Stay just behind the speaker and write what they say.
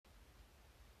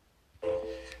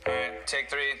Take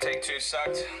 3, take 2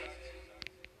 sucked.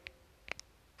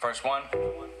 First one.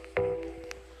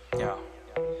 Yo.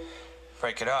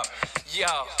 Break it up. Yo,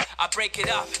 I break it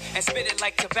up and spit it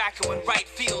like tobacco in right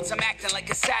fields. I'm acting like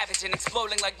a savage and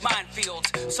exploding like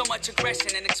minefields. So much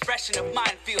aggression and expression of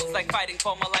mine feels like fighting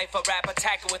for my life, a rap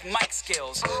attacker with mic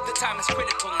skills. The time is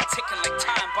critical and ticking like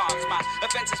time bombs. My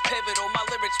offense is pivotal, my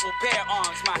lyrics will bear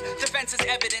arms. My defense is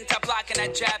evident, I block and I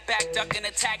jab back, duck and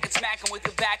attack and smacking with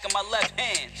the back of my left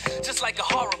hand. Just like a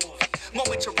horror movie,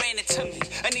 moment you ran into me.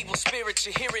 An evil spirit,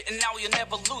 you hear it and now you'll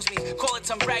never lose me. Call it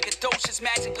some braggadocious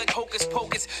magic like hocus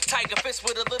pocus. Tiger fist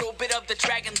with a little bit of the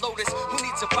dragon lotus. Who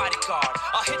needs a bodyguard?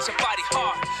 I'll hit your body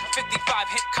hard. 55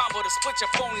 hit combo to split your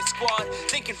phony squad.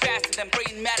 Thinking faster than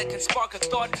brain matter can spark a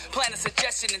thought. Plan a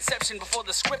suggestion, inception before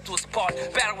the script was bought.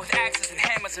 Battle with axes and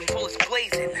hammers and bullets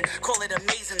blazing. Call it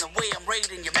amazing the way I'm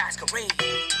raiding your masquerade.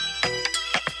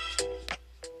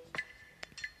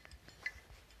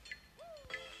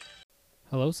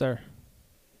 Hello, sir.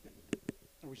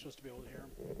 Are we supposed to be able to hear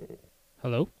him?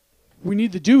 Hello? We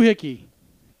need the doohickey.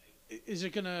 Is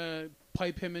it going to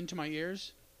pipe him into my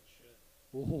ears?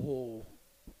 Oh.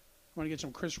 I want to get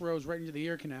some Chris Rose right into the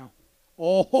ear canal.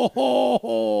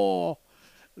 Oh,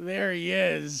 there he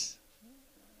is.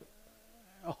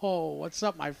 Oh, what's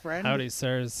up, my friend? Howdy,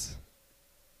 sirs.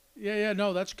 Yeah,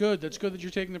 no, that's good. That's good that you're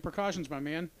taking the precautions, my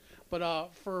man. But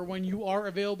for when you are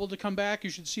available to come back, you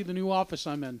should see the new office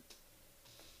I'm in.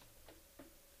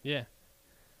 Yeah.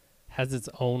 Has its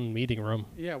own meeting room.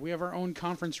 Yeah, we have our own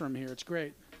conference room here. It's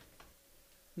great.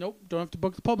 Nope, don't have to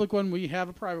book the public one. We have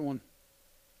a private one.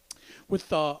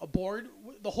 With a board,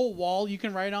 the whole wall you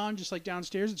can write on, just like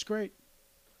downstairs. It's great.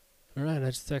 All right, I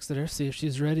just texted her, see if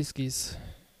she's ready, skis.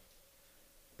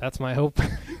 That's my hope.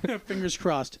 Fingers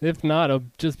crossed. If not, it'll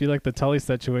just be like the Tully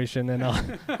situation, and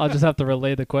I'll just have to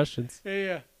relay the questions.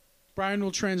 Yeah. Brian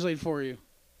will translate for you.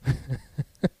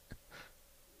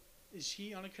 Is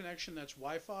he on a connection that's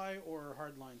Wi-Fi or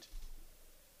hardlined?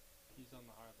 He's on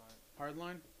the hard line.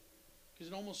 Hardline?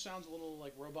 Because it almost sounds a little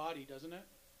like robot-y, doesn't it?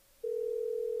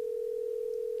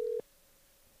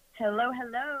 Hello.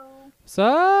 What's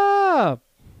up?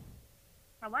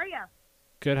 How are ya?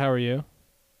 Good, how are you?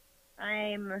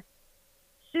 I'm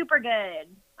super good.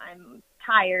 I'm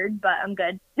tired, but I'm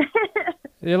good.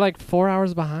 You're like 4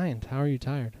 hours behind. How are you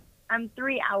tired? I'm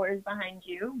 3 hours behind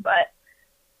you, but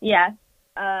yeah.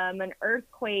 An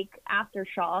earthquake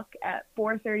aftershock at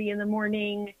 4:30 in the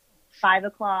morning, 5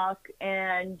 o'clock,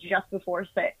 and just before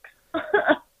 6.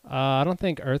 I don't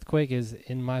think earthquake is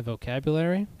in my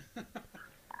vocabulary.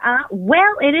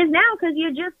 Well, it is now because you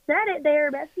just said it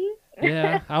there, Bessie.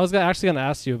 Yeah, I was actually going to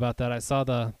ask you about that. I saw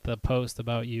the post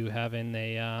about you having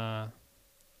a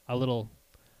little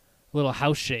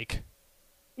house shake.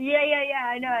 Yeah,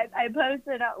 I know. I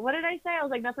posted, what did I say? I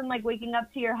was like, nothing like waking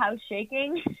up to your house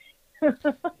shaking.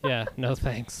 Yeah, no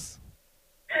thanks.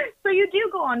 So you do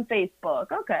go on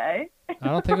Facebook, okay. I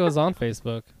don't think it was on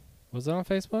Facebook. Was it on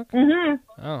Facebook?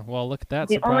 Mm-hmm. Oh, well, look at that.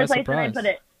 The Surprise, only place surprise. that I put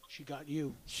it. She got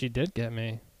you. She did get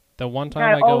me. The one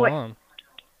time I go on.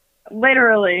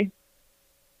 Literally.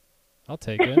 I'll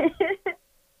take it.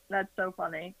 That's so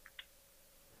funny.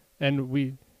 And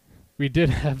we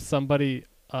did have somebody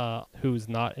who's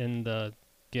not in the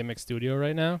gimmick studio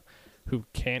right now who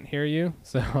can't hear you,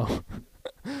 so...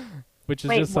 Which is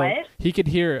Wait, just what? like he could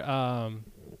hear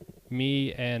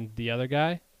me and the other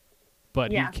guy,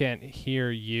 but Yeah. he can't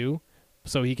hear you,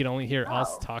 so he can only hear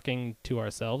us talking to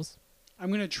ourselves. I'm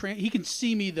gonna he can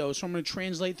see me though, so I'm gonna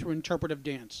translate through interpretive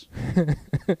dance.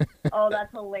 Oh,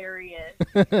 that's hilarious.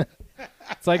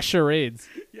 It's like charades.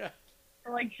 Yeah.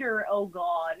 Like, sure, oh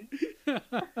God.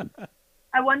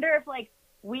 I wonder if, like,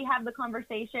 we have the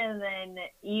conversation and then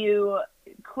you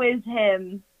quiz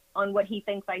him on what he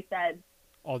thinks I said.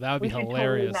 Oh, that would be We should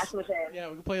hilarious. totally mess with him. Yeah,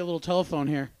 we can play a little telephone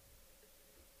here.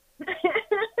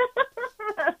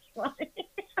 That's funny.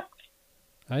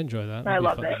 I enjoy that. I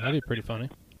love fun. it. That'd be pretty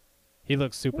funny. He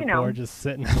looks super You know. bored just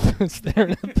sitting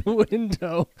staring at the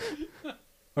window.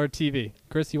 Or TV.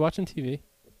 Chris, you watching TV?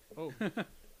 Oh.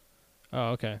 Oh,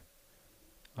 okay.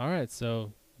 All right,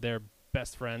 so their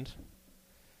best friend.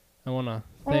 I want to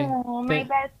Oh, my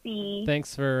bestie.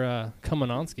 Thanks for coming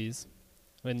on, skis,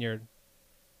 in your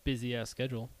busy-ass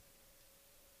schedule.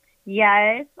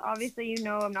 Yes, obviously you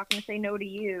know I'm not going to say no to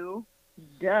you.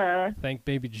 Duh. Thank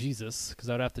baby Jesus, because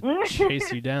I would have to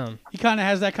chase you down. He kind of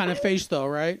has that kind of face though,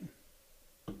 right?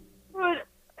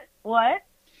 What?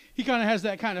 He kind of has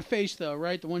that kind of face though,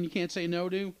 right? The one you can't say no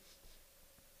to?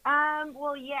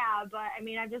 Well, yeah, but I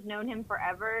mean, I've just known him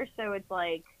forever, so it's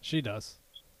like She does.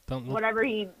 Don't look. whatever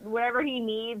he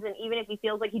needs, and even if he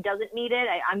feels like he doesn't need it,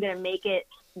 I'm gonna make it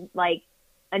like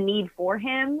a need for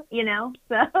him, you know?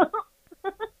 So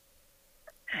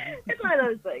it's one of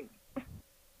those things.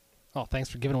 Oh, thanks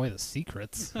for giving away the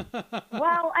secrets.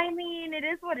 Well, I mean, it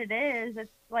is what it is.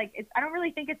 It's like I don't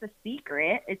really think it's a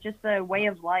secret. It's just a way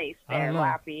of life I there, don't know.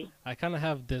 Lappy. I kind of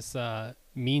have this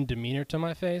mean demeanor to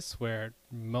my face where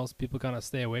most people kind of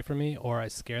stay away from me or I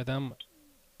scare them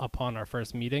upon our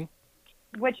first meeting.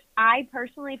 Which I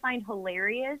personally find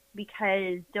hilarious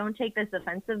because don't take this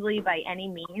offensively by any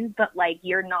means, but like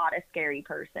you're not a scary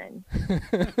person.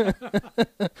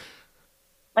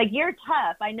 Like you're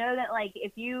tough. I know that like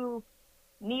if you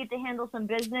need to handle some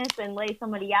business and lay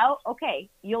somebody out, okay,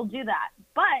 you'll do that.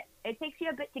 But it takes you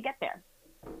a bit to get there.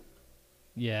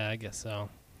 Yeah, I guess so.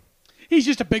 He's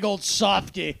just a big old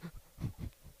softy.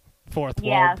 Fourth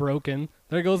Yeah. wall broken.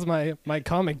 There goes my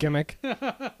comic gimmick.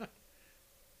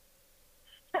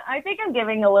 I think I'm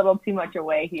giving a little too much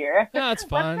away here. Yeah, it's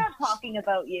fine. Let's stop talking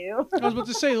about you. I was about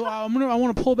to say, I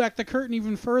want to pull back the curtain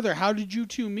even further. How did you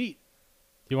two meet?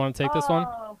 You want to take this one?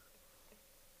 Oh.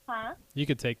 Huh? You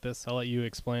could take this. I'll let you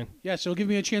explain. Yeah, so give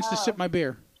me a chance to sip my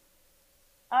beer.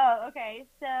 Oh, okay.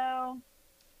 So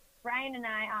Brian and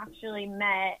I actually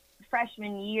met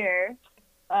freshman year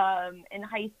in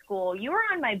high school. You were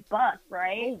on my bus,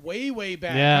 right? Oh, way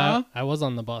back, Yeah, huh? I was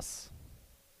on the bus.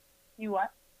 You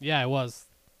what? Yeah, I was.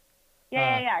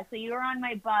 Yeah. So you were on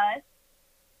my bus,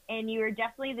 and you were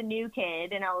definitely the new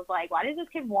kid. And I was like, why does this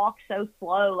kid walk so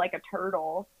slow like a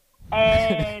turtle?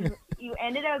 And you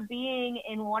ended up being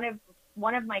in one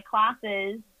of my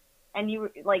classes, and you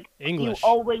were like English. You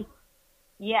always,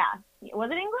 yeah. Was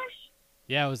it English?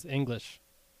 Yeah, it was English.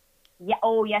 Yeah.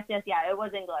 Oh, yes. It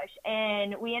was English,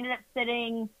 and we ended up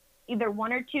sitting either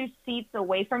one or two seats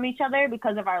away from each other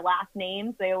because of our last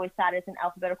names. They always sat us in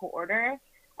alphabetical order,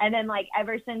 and then like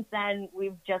ever since then,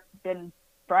 we've just been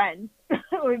friends.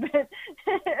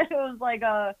 It was like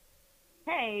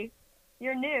hey.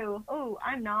 You're new. Oh,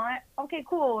 I'm not. Okay,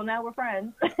 cool. Now we're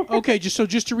friends. Okay, just to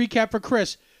recap for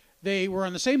Chris, they were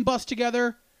on the same bus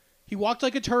together. He walked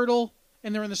like a turtle,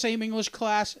 and they're in the same English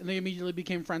class, and they immediately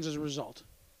became friends as a result.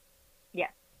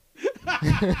 Yes.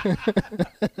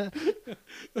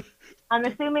 I'm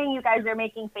assuming you guys are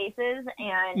making faces,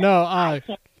 and No, I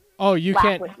can't you laugh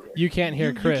can't. with you. You can't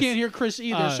hear Chris. You can't hear Chris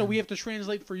either, so Uh, we have to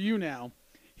translate for you now.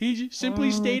 He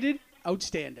simply stated,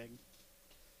 outstanding.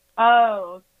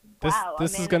 Oh, This wow.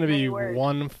 this is going to be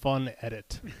one fun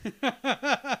edit.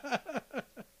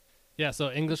 Yeah,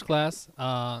 so English class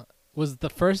was the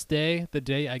first day, the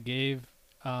day I gave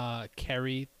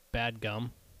Carrie bad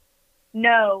gum.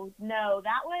 No,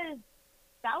 that was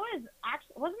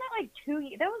actually wasn't that like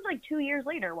 2 that was like 2 years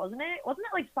later, wasn't it? Wasn't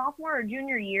it like sophomore or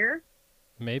junior year?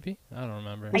 Maybe? I don't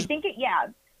remember. I think it. Yeah.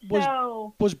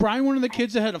 So Was Brian one of the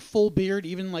kids that had a full beard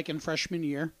even like in freshman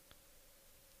year?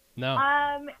 No.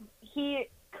 he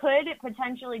could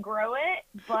potentially grow it,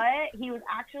 but he was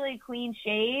actually clean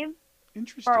shaved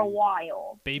Interesting. for a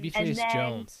while. Babyface then-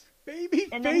 Jones.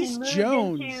 And then he Babyface moved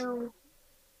Jones.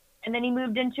 and then he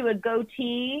moved into a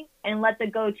goatee and let the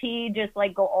goatee just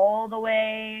like go all the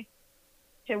way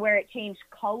to where it changed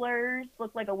colors,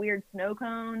 looked like a weird snow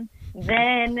cone.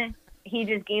 Then he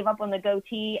just gave up on the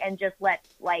goatee and just let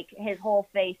like his whole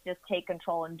face just take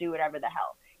control and do whatever the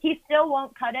hell. He still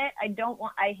won't cut it.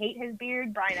 I hate his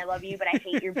beard. Brian, I love you, but I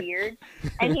hate your beard.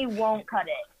 And he won't cut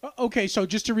it. Okay, so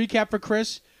just to recap for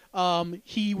Chris,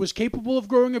 he was capable of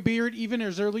growing a beard even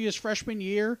as early as freshman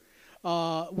year.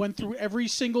 Went through every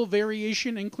single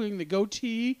variation, including the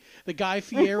goatee, the Guy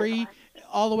Fieri,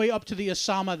 all the way up to the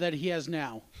Osama that he has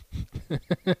now.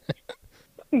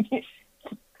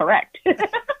 Correct.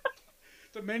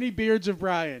 The many beards of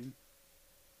Brian.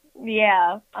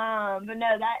 Yeah. But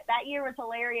no, that year was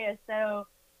hilarious. So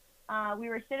we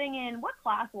were sitting in, what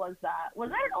class was that? Was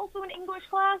that also an English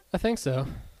class? I think so.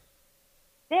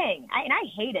 Dang. I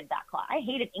hated that class. I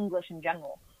hated English in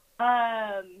general.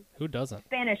 Who doesn't?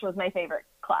 Spanish was my favorite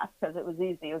class because it was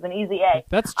easy. It was an easy A.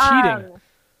 That's cheating.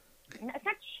 No, it's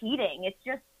not cheating. It's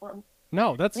just,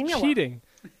 No, that's leave me alone. cheating.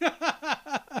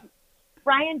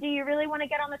 Brian, do you really want to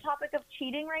get on the topic of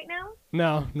cheating right now?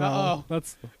 No. Uh-oh.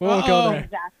 We won't go there.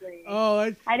 Exactly. Oh,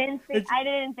 I didn't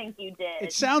think you did.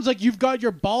 it sounds like you've got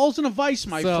your balls in a vice,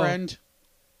 my So- friend.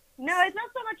 No, it's not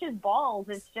so much as balls.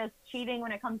 It's just cheating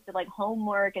when it comes to like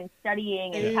homework and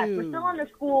studying and tests. We're still on the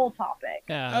school topic.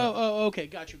 Yeah. Oh, okay,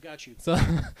 got you. So,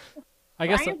 I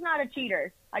guess Brian's not a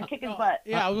cheater. I'd kick his butt.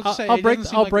 Yeah, I was gonna say I'll it break. doesn't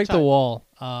seem I'll like break the type. wall.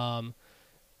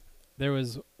 There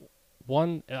was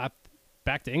one.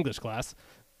 Back to English class.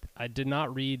 I did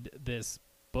not read this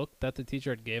book that the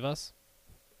teacher had gave us,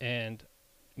 and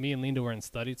me and Leenda were in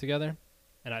study together,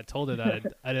 and I told her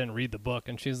that I didn't read the book,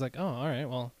 and she was like, "Oh, all right,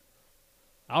 well,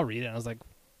 I'll read it." And I was like,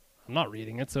 I'm not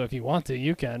reading it, so if you want to,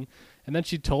 you can. And then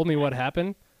she told me what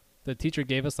happened. The teacher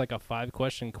gave us like a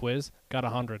 5-question quiz, got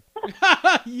 100.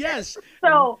 Yes.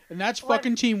 So and that's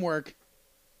fucking teamwork.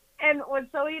 And what's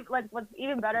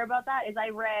even better about that is I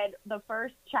read the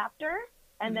first chapter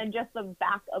and then just the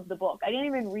back of the book. I didn't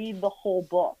even read the whole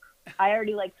book. I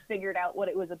already like figured out what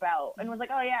it was about and was like,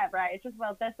 oh yeah, right, it's just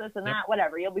about this, and that,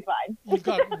 whatever, you'll be fine. You've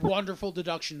got wonderful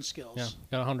deduction skills. Yeah,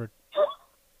 got 100.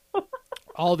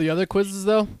 All the other quizzes,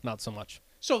 though, not so much.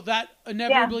 So that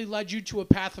inevitably led you to a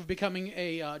path of becoming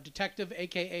a detective,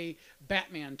 a.k.a.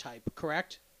 Batman type,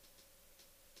 correct?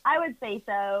 I would say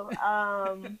so.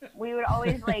 We would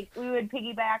always we would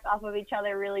piggyback off of each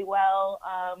other really well.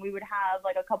 We would have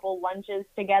like a couple lunches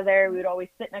together. We would always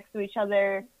sit next to each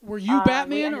other. Were you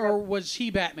Batman or was he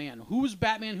Batman? Who was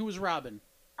Batman? Who was Robin?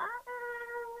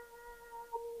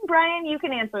 Brian, you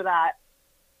can answer that.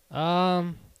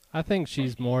 I think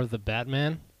she's more of the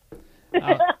Batman.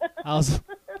 I was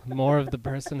more of the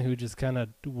person who just kind of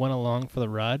went along for the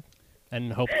ride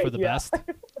and hoped for the best.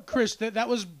 Chris, that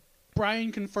was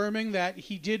Brian confirming that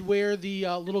he did wear the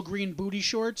little green booty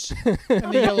shorts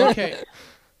and the yellow cape.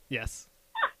 Yes.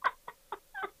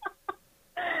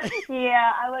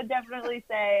 Yeah, I would definitely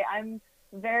say I'm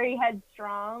very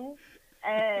headstrong,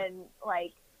 and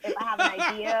like if I have an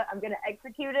idea, I'm gonna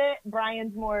execute it.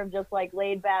 Brian's more of just like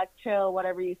laid back, chill,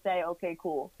 whatever you say. Okay,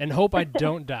 cool. And hope I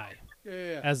don't die,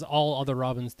 Yeah. as all other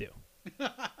Robins do.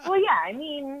 Well, yeah, I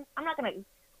mean, I'm not gonna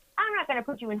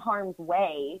put you in harm's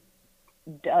way.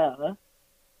 Duh.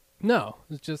 No,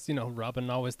 it's just, Robin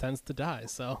always tends to die,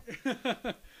 so. I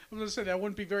was going to say, that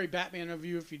wouldn't be very Batman of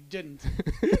you if you didn't.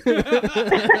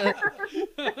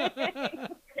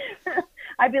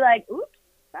 I'd be like, oops,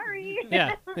 sorry.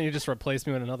 Yeah, then you just replace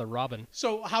me with another Robin.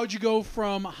 So how'd you go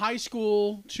from high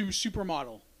school to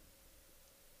supermodel?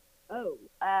 Oh,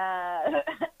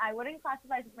 I wouldn't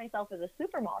classify myself as a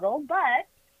supermodel, but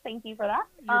thank you for that.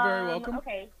 You're very welcome.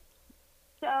 Okay.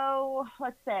 So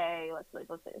let's say.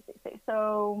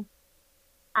 So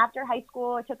after high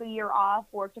school, I took a year off,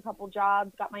 worked a couple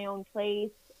jobs, got my own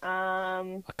place.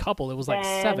 A couple? It was like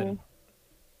 7.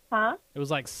 Huh? It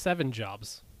was like 7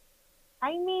 jobs.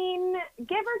 I mean,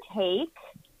 give or take,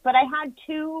 but I had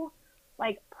 2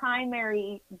 like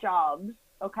primary jobs,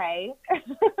 okay,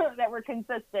 that were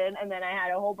consistent, and then I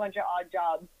had a whole bunch of odd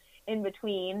jobs in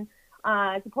between.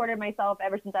 I supported myself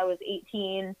ever since I was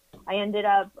 18. I ended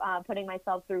up putting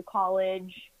myself through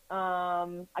college.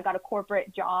 I got a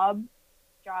corporate job.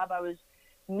 I was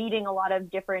meeting a lot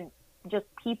of different just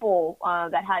people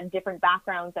that had different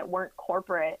backgrounds that weren't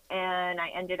corporate, and I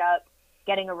ended up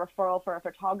getting a referral for a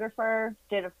photographer,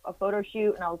 did a photo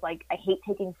shoot, and I was like, I hate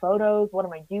taking photos. What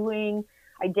am I doing?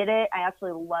 I did it. I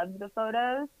actually loved the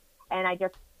photos, and I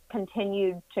just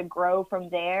continued to grow from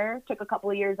there. Took a couple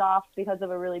of years off because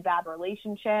of a really bad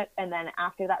relationship, and then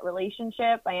after that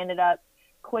relationship, I ended up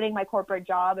quitting my corporate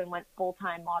job and went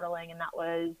full-time modeling, and that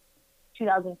was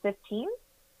 2015,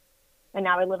 and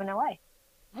now I live in LA.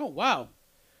 Oh, wow.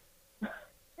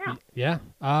 Yeah.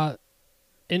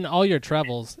 In all your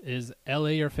travels, is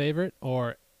LA your favorite,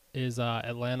 or is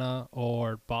Atlanta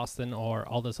or Boston or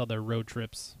all this other road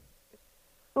trips?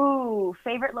 Ooh,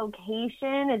 favorite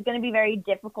location is going to be very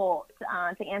difficult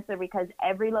to answer because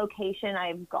every location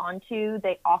I've gone to,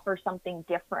 they offer something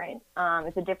different.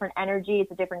 It's a different energy,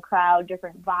 it's a different crowd,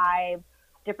 different vibe,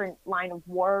 different line of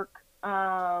work.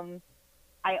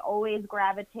 I always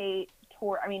gravitate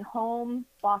toward, home,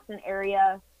 Boston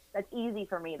area. That's easy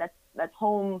for me. That's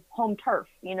home turf.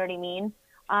 You know what I mean?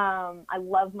 I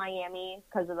love Miami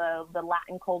because of the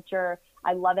Latin culture.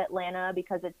 I love Atlanta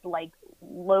because it's like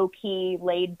low key,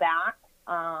 laid back.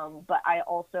 But I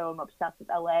also am obsessed with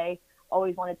LA.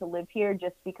 Always wanted to live here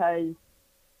just because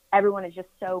everyone is just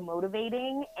so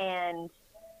motivating and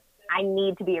I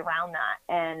need to be around that.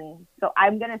 And so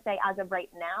I'm going to say as of right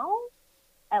now,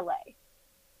 LA.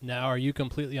 Now, are you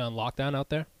completely on lockdown out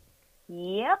there?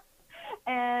 Yep.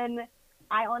 And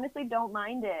I honestly don't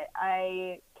mind it.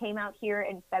 I came out here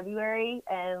in February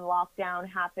and lockdown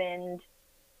happened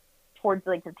towards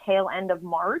like the tail end of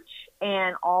March,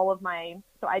 and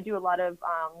so I do a lot of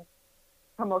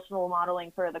promotional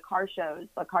modeling for the car shows,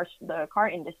 the car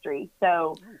industry.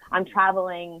 So I'm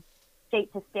traveling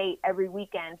state to state every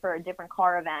weekend for a different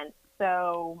car event.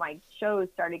 So my shows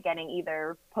started getting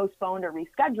either postponed or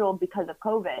rescheduled because of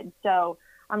COVID. So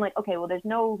I'm like, okay, well, there's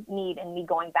no need in me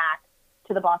going back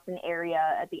to the Boston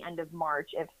area at the end of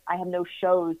March if I have no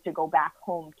shows to go back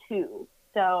home to.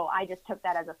 So I just took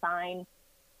that as a sign.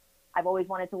 I've always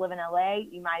wanted to live in LA.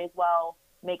 You might as well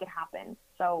make it happen.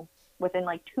 So within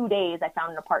like 2 days, I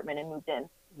found an apartment and moved in.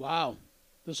 Wow.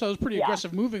 So it was pretty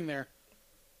aggressive moving there.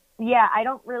 yeah, I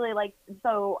don't really like,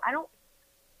 so I don't,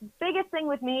 biggest thing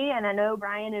with me, and I know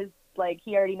Brian is like,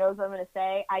 he already knows what I'm going to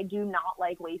say, I do not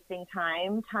like wasting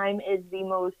time. Time is the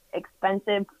most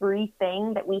expensive free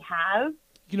thing that we have.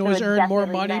 You can always it's earn more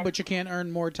definitely money, meant- but you can't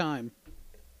earn more time.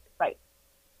 Right.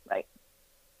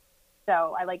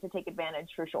 So I like to take advantage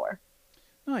for sure.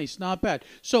 Nice, not bad.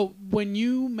 So when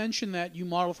you mention that you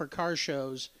model for car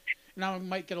shows, and I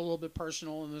might get a little bit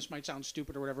personal, and this might sound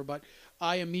stupid or whatever, but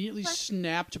I immediately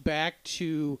snapped back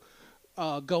to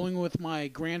going with my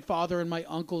grandfather and my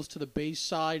uncles to the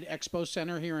Bayside Expo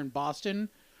Center here in Boston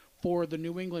for the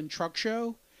New England Truck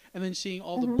Show, and then seeing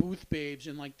all the booth babes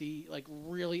in like the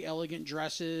really elegant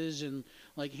dresses and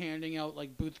like handing out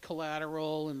like booth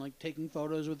collateral and like taking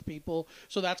photos with people.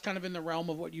 So that's kind of in the realm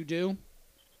of what you do.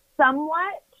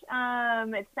 Somewhat.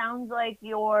 It sounds like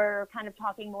you're kind of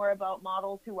talking more about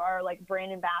models who are like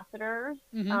brand ambassadors,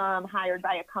 hired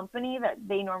by a company that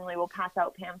they normally will pass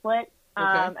out pamphlets.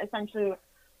 Okay. Essentially,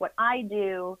 what I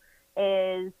do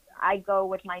is I go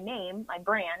with my name, my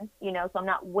brand, you know, so I'm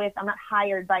not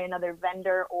hired by another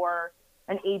vendor or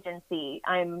an agency.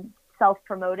 I'm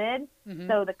self-promoted.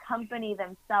 So the company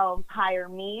themselves hire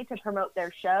me to promote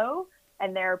their show,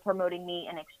 and they're promoting me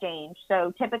in exchange.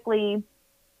 So typically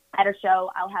at a show,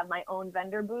 I'll have my own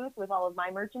vendor booth with all of my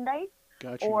merchandise,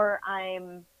 Gotcha. or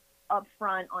I'm up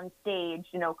front on stage,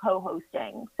 you know,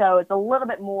 co-hosting. So it's a little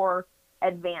bit more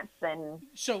advanced than.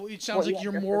 So it sounds like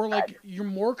you're more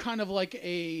kind of like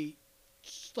a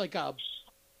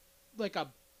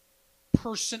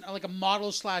person, like a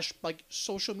model / like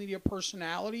social media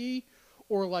personality,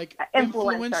 or like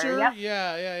influencer. Yep.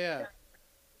 Yeah.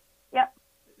 Yep.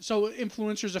 So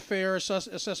influencer's a fair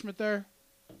assessment there.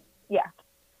 Yeah,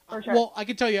 for sure. Well, I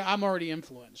can tell you, I'm already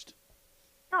influenced.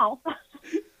 Oh,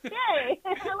 yay!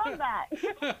 I love that.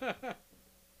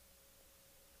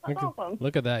 That's awesome.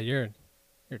 Look at that. You're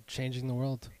changing the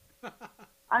world.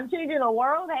 I'm changing the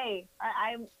world. Hey,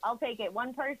 I'll take it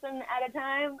one person at a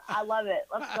time. I love it.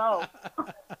 Let's go.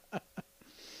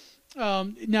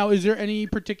 Now, is there any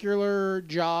particular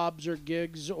jobs or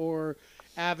gigs or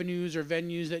avenues or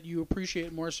venues that you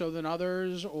appreciate more so than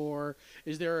others, or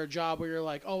is there a job where you're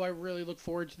like, oh, I really look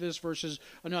forward to this, versus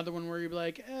another one where you're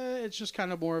like, it's just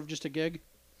kind of more of just a gig?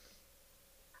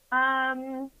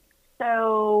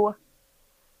 So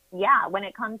yeah, when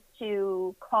it comes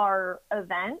to car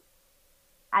events,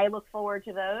 I look forward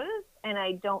to those, and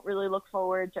I don't really look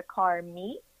forward to car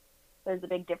meets. There's a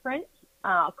big difference.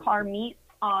 Car meets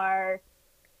are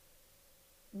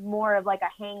more of like a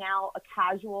hangout, a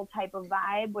casual type of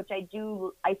vibe, which I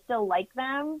still like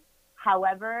them.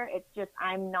 However, it's just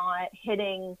I'm not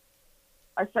hitting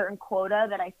a certain quota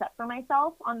that I set for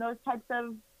myself on those types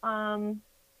of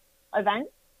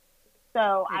events.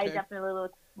 So Okay. I definitely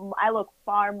look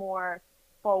far more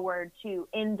forward to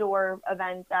indoor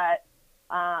events at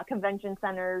convention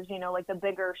centers, you know, like the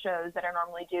bigger shows that I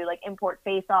normally do. Like Import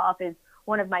Face Off is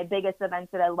one of my biggest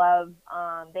events that I love.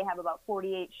 They have about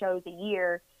 48 shows a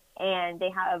year, and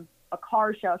they have a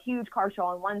car show, a huge car show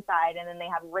on one side, and then they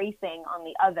have racing on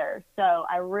the other. So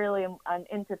I really am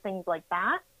into things like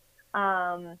that.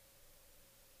 Yeah,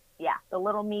 the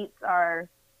little meets are,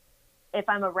 if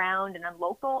I'm around and I'm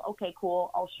local, okay,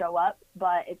 cool, I'll show up,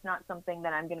 but it's not something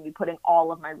that I'm going to be putting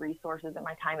all of my resources and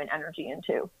my time and energy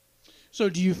into. So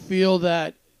do you feel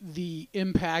that the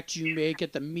impact you make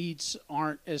at the meets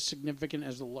aren't as significant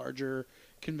as the larger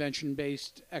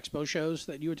convention-based expo shows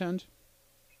that you attend?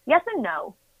 Yes and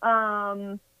no.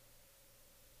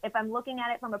 If I'm looking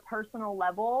at it from a personal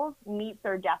level, meets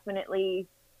are definitely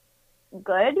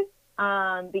good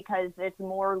because it's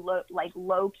more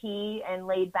low key and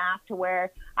laid back, to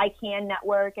where I can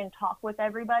network and talk with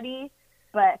everybody.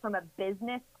 But from a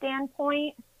business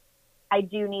standpoint, I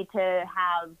do need to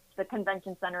have the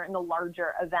convention center and the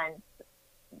larger events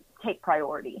take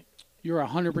priority. You're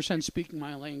 100% speaking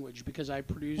my language, because I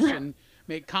produce and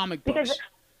make comic books. Because,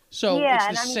 so yeah,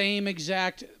 it's the same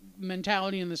exact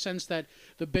mentality, in the sense that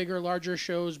the bigger, larger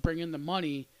shows bring in the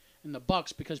money and the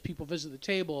bucks because people visit the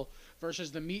table,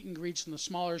 versus the meet and greets and the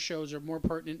smaller shows are more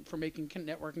pertinent for making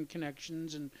networking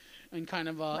connections and kind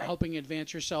of helping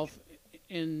advance yourself.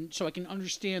 So I can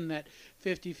understand that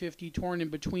 50-50 torn in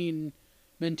between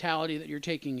mentality that you're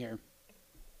taking here.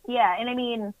 Yeah, and I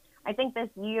mean, I think this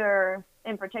year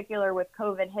in particular with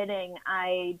COVID hitting,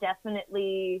 I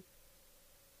definitely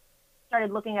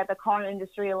started looking at the car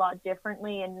industry a lot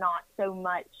differently, and not so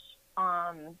much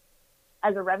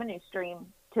as a revenue stream,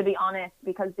 to be honest,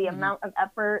 because the amount of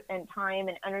effort and time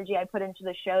and energy I put into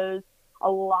the shows, a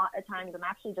lot of times I'm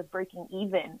actually just breaking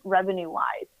even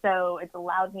revenue-wise. So it's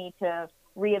allowed me to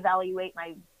reevaluate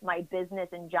my business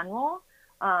in general.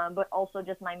 but also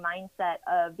just my mindset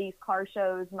of these car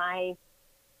shows. My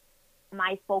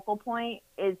focal point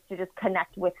is to just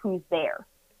connect with who's there.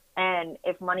 And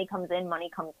if money comes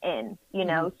in, you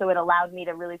know? So it allowed me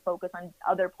to really focus on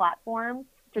other platforms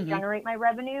to generate my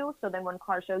revenue. So then when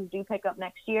car shows do pick up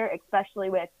next year, especially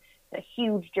with the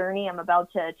huge journey I'm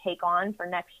about to take on for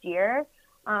next year,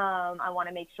 I want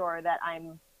to make sure that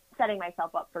I'm setting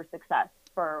myself up for success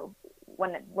for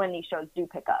when these shows do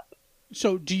pick up.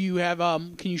 So do you have,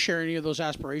 can you share any of those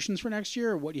aspirations for next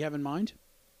year, or what you have in mind?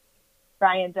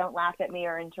 Brian, don't laugh at me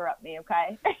or interrupt me,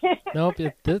 okay? Nope,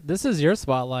 this is your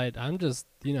spotlight. I'm just,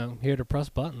 here to press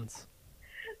buttons.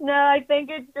 No, I think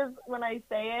it's just when I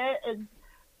say it,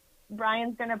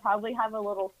 Brian's going to probably have a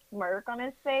little smirk on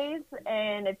his face,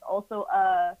 and it's also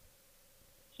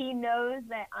he knows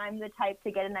that I'm the type to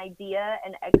get an idea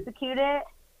and execute it,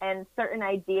 and certain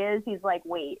ideas he's like,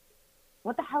 wait,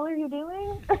 what the hell are you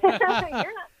doing? You're not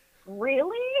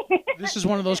really? This is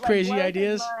one of those crazy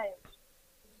ideas.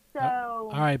 So,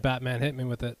 all right, Batman, hit me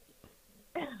with it.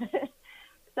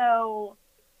 So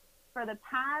for the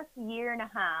past year and a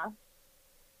half,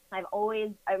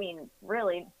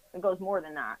 really, it goes more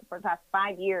than that. For the past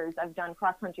 5 years, I've done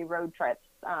cross-country road trips.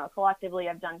 Collectively,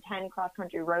 I've done 10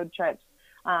 cross-country road trips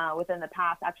within the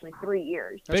past, actually, 3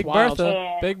 years. That's Big wild. Bertha.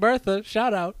 And Big Bertha.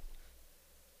 Shout out.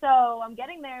 so I'm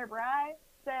getting there, Bri.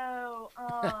 So,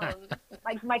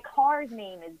 my car's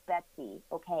name is Betsy,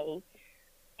 okay?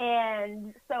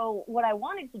 And so what I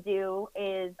wanted to do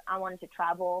is I wanted to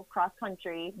travel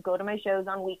cross-country, go to my shows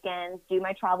on weekends, do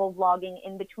my travel vlogging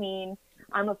in between.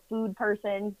 I'm a food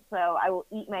person, so I will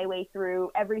eat my way through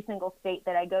every single state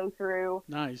that I go through.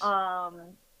 Nice.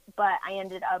 But I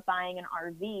ended up buying an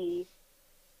RV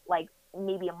like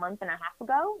maybe a month and a half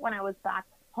ago when I was back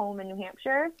home in New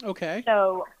Hampshire. Okay.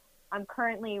 So I'm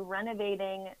currently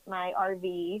renovating my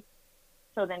RV.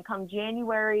 So then come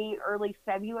January, early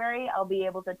February, I'll be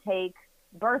able to take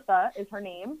Bertha is her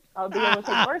name. I'll be able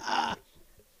to take Bertha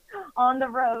on the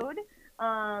road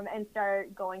and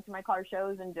start going to my car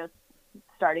shows and just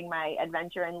starting my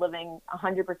adventure and living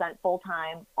 100%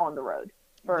 full-time on the road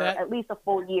for at least a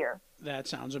full year. That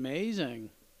sounds amazing.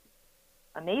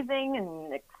 Amazing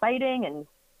and exciting and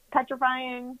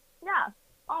petrifying. Yeah,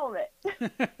 all of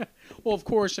it. Well, of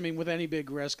course, I mean, with any big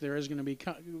risk, there is going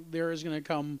to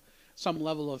come some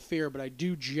level of fear, but I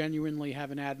do genuinely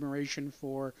have an admiration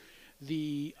for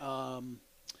the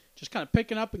just kind of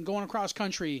picking up and going across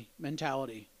country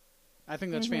mentality. I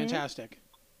think that's fantastic.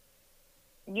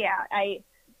 Yeah, I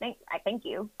thank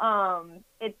you.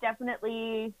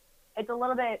 It's a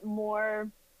little bit more,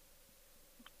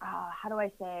 how do I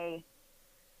say,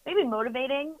 maybe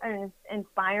motivating and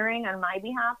inspiring on my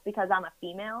behalf because I'm a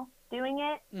female doing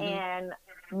it, and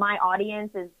my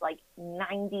audience is like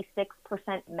 96%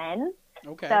 men.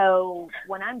 Okay. So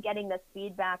when I'm getting this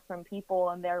feedback from people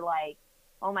and they're like,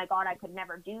 oh my God, I could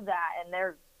never do that,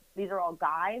 and these are all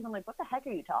guys, I'm like, what the heck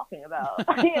are you talking about?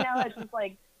 It's just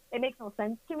like, it makes no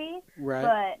sense to me. Right.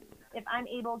 But if I'm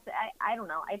able to, I don't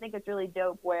know, I think it's really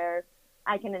dope where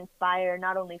I can inspire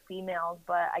not only females,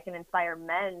 but I can inspire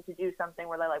men to do something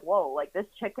where they're like, whoa, like this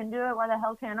chick can do it, why the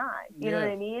hell can't I? You know what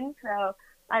I mean? So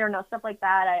I don't know, stuff like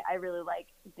that. I really like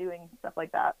doing stuff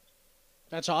like that.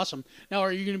 That's awesome. Now,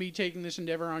 are you going to be taking this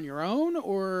endeavor on your own,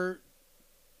 or?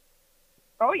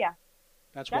 Oh yeah.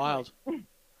 That's Definitely. wild.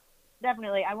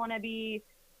 Definitely. I want to be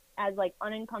as like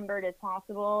unencumbered as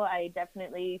possible. I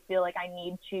definitely feel like I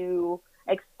need to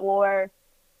explore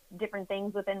different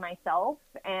things within myself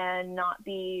and not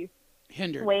be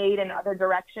hindered, swayed in other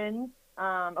directions.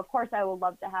 Of course, I would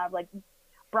love to have like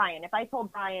Brian. If I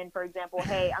told Brian, for example,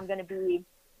 hey, I'm going to be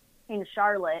in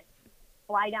Charlotte,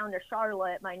 fly down to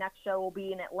Charlotte, my next show will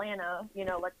be in Atlanta,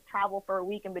 let's travel for a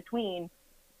week in between,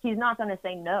 he's not going to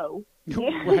say no.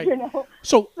 Right.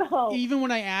 So even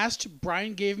when I asked,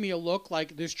 Brian gave me a look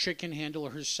like this chick can handle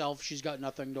herself. She's got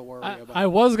nothing to worry about. I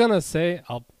was going to say,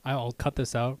 I'll cut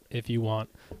this out if you want,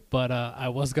 but I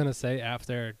was going to say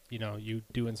after, you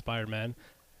do inspire men,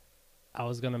 I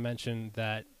was going to mention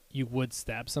that you would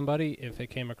stab somebody if it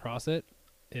came across it,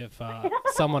 if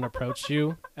someone approached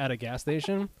you at a gas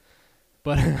station.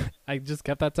 But I just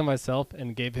kept that to myself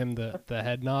and gave him the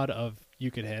head nod of you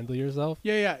could handle yourself.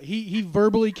 Yeah. He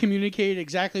verbally communicated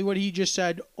exactly what he just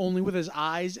said, only with his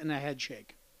eyes and a head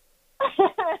shake.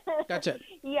 That's it.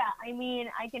 Yeah, I mean,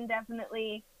 I can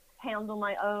definitely handle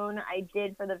my own. I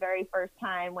did for the very first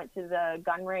time, went to the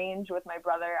gun range with my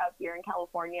brother out here in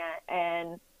California,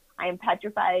 and I am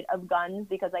petrified of guns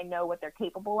because I know what they're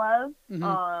capable of.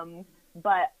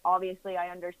 But obviously I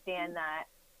understand that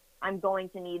I'm going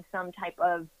to need some type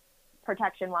of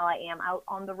protection while I am out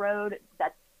on the road.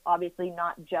 That's obviously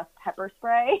not just pepper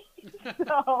spray.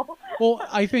 So, Well,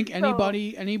 I think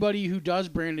anybody who does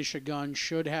brandish a gun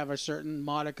should have a certain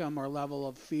modicum or level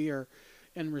of fear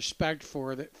and respect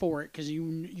for it, because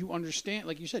you understand,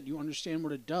 like you said, you understand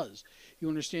what it does. You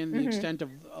understand the extent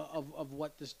of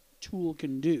what this tool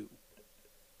can do.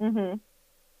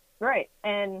 Right.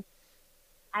 And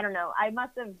I don't know, I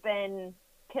must have been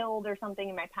killed or something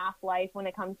in my past life when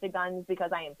it comes to guns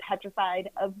because I am petrified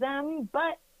of them.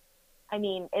 But I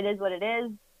mean, it is what it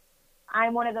is.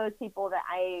 I'm one of those people that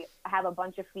I have a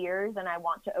bunch of fears and I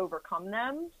want to overcome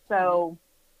them. So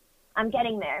I'm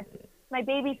getting there. My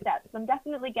baby steps. I'm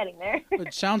definitely getting there.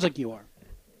 It sounds like you are.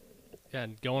 Yeah,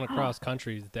 and going across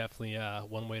country is definitely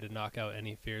one way to knock out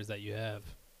any fears that you have.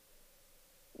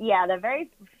 Yeah,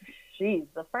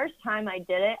 the first time I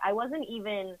did it, I wasn't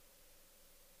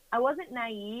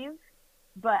naive,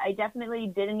 but I definitely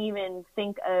didn't even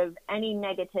think of any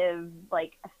negative,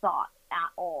 like, thought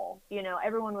at all. You know,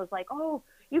 everyone was like, oh,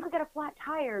 you could get a flat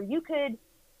tire. You could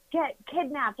get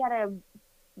kidnapped at a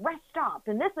rest stop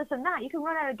and this and that. You can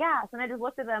run out of gas. And I just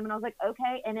looked at them and I was like,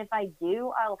 okay, and if I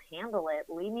do, I'll handle it.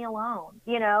 Leave me alone,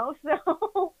 you know?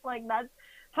 So, like, that's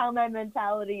how my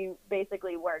mentality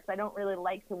basically works. I don't really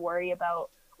like to worry about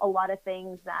a lot of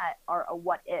things that are a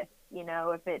what if, you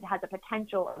know. If it has a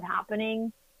potential of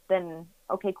happening, then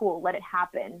okay, cool, let it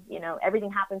happen. You know,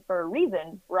 everything happens for a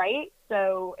reason, right?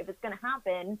 So if it's going to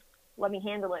happen, let me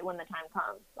handle it when the time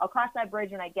comes. I'll cross that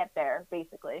bridge when I get there,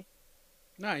 basically.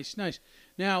 Nice.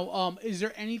 Now, is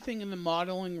there anything in the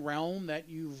modeling realm that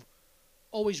you've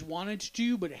always wanted to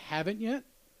do but haven't yet?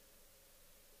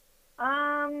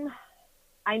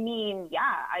 I mean, yeah,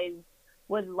 I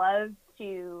would love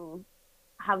to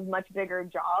have much bigger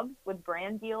jobs with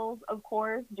brand deals, of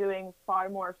course, doing far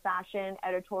more fashion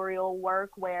editorial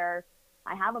work where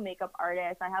I have a makeup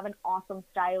artist, I have an awesome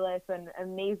stylist, an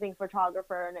amazing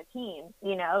photographer, and a team.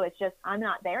 You know, it's just I'm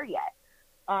not there yet.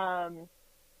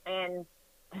 And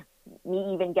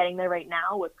me even getting there right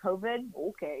now with COVID,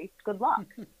 okay, good luck.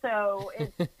 So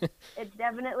it's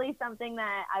definitely something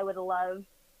that I would love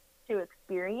to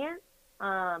experience,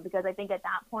 because I think at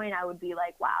that point I would be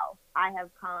like, wow, I have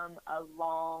come a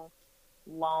long,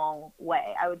 long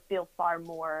way. I would feel far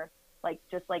more like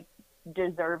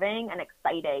deserving and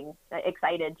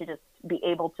excited to just be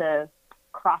able to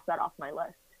cross that off my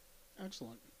list.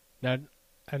 Excellent. Now,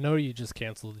 I know you just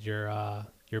canceled your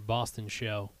Boston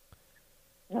show.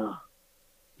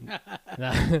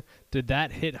 Did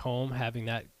that hit home, having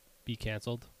that be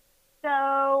canceled?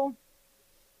 So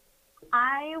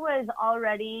I was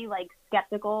already like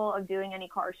skeptical of doing any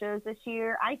car shows this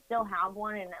year. I still have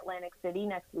one in Atlantic City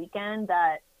next weekend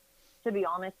that, to be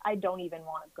honest, I don't even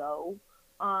want to go.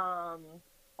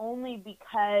 Only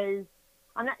because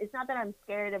it's not that I'm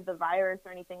scared of the virus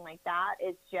or anything like that.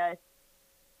 It's just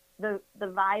the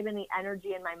vibe and the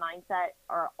energy and my mindset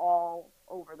are all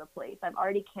over the place. I've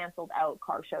already canceled out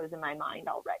car shows in my mind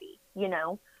already, you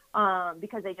know,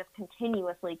 because they just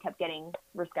continuously kept getting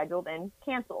rescheduled and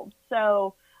canceled.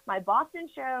 So my Boston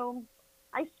show,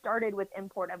 I started with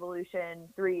Import Evolution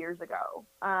 3 years ago.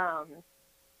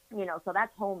 You know, so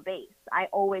that's home base. I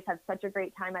always have such a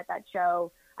great time at that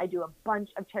show. I do a bunch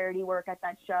of charity work at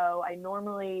that show. I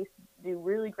normally do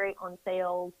really great on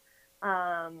sales.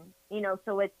 You know,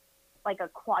 so it's like a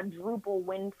quadruple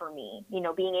win for me, you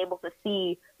know, being able to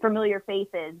see familiar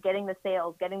faces, getting the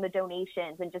sales, getting the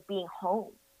donations, and just being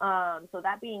home. So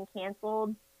that being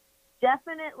canceled,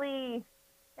 definitely,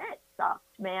 it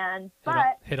sucked, man.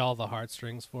 But hit all the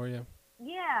heartstrings for you.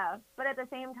 Yeah, but at the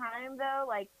same time, though,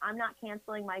 like, I'm not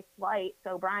canceling my flight.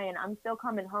 So, Brian, I'm still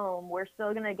coming home. We're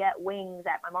still going to get wings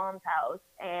at my mom's house,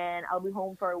 and I'll be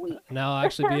home for a week. Now I'll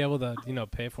actually be able to, you know,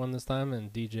 pay for one this time,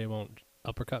 and DJ won't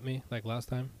uppercut me like last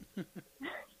time.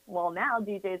 Well, now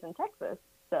DJ's in Texas,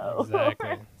 so.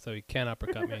 Exactly. So he can't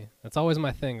uppercut me. That's always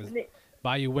my thing, is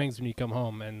buy you wings when you come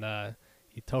home, and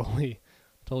he totally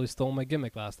stole my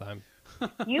gimmick last time.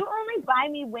 You only buy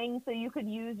me wings so you could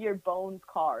use your Bones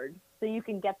card, so you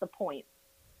can get the points.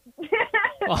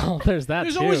 Well, there's that.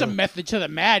 There's too. always a method to the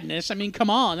madness. I mean, come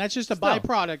on, that's just a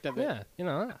byproduct of it. Yeah, you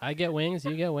know, I get wings,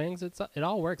 you get wings. It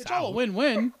all works out. It's all a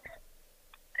win-win.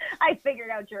 I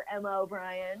figured out your MO,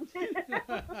 Brian.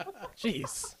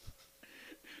 Jeez.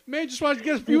 Man just wanted to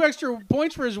get a few extra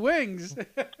points for his wings.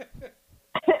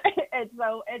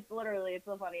 It's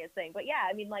the funniest thing. But yeah,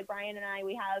 I mean, like, Brian and I,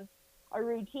 we have a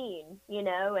routine, you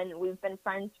know, and we've been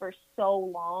friends for so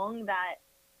long that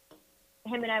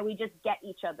him and I, we just get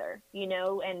each other, you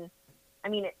know. And I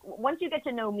mean, once you get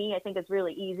to know me, I think it's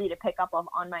really easy to pick up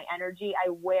on my energy. I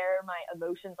wear my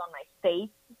emotions on my face,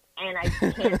 and I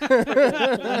can't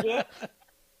change it.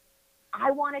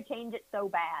 I want to change it so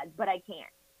bad, but I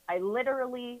can't. I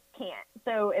literally can't.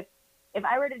 So if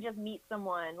I were to just meet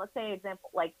someone, let's say example,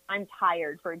 like I'm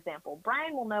tired, for example,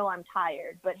 Brian will know I'm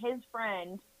tired, but his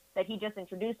friend that he just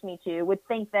introduced me to would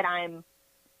think that I'm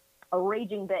a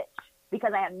raging bitch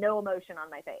because I have no emotion on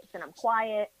my face and I'm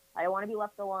quiet. I don't want to be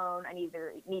left alone. I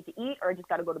either need to eat or I just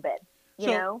got to go to bed, you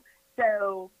know?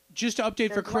 So just to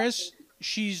update for Chris,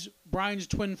 she's Brian's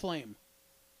twin flame.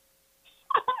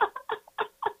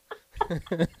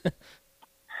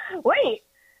 Wait,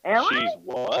 am She's I?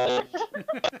 what?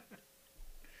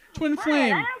 Twin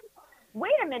flame.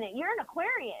 Wait a minute, you're an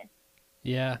Aquarius.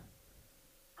 Yeah.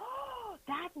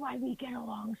 That's why we get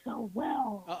along so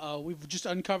well. Uh-oh, we've just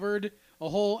uncovered a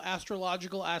whole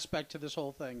astrological aspect to this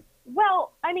whole thing.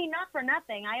 Well, I mean, not for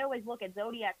nothing. I always look at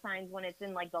zodiac signs when it's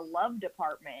in, like, the love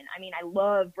department. I mean, I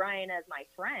love Brian as my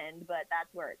friend, but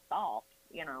that's where it stops,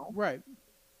 you know? Right.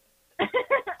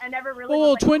 I never really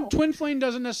Well, was like, twin flame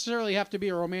doesn't necessarily have to be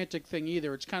a romantic thing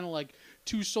either. It's kind of like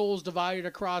two souls divided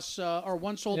across, or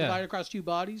one soul divided across two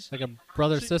bodies. Like a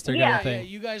brother-sister kind yeah, of thing. Yeah,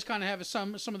 you guys kind of have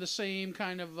some of the same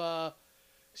kind of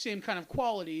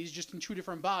qualities, just in two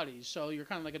different bodies. So you're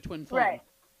kind of like a twin flame. Right.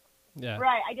 Yeah.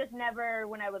 Right. I just never,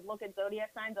 when I would look at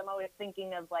zodiac signs, I'm always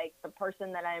thinking of, like, the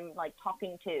person that I'm, like,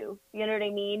 talking to. You know what I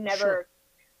mean? Never Sure.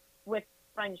 with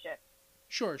friendship.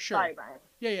 Sure. Sorry, Brian.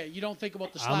 Yeah. You don't think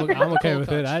about the I'm slap. okay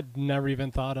with it. I'd never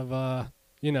even thought of,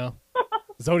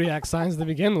 zodiac signs to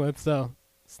begin with, so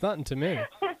it's nothing to me.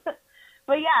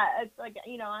 But yeah, it's like,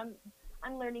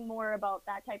 I'm learning more about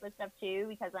that type of stuff too,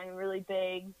 because I'm really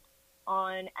big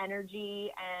on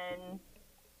energy and,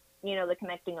 the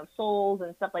connecting of souls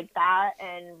and stuff like that,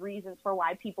 and reasons for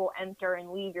why people enter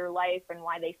and leave your life and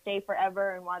why they stay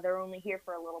forever and why they're only here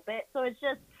for a little bit. So it's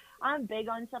just, I'm big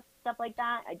on stuff like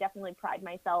that. I definitely pride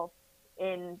myself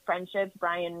in friendships.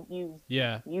 Brian, you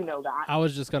know that. I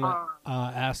was just gonna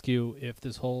ask you if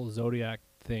this whole zodiac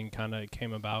thing kind of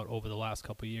came about over the last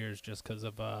couple of years, just because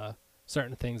of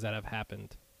certain things that have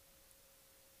happened.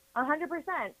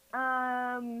 100%.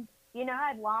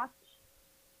 I've lost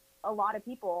a lot of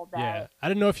people that. Yeah, I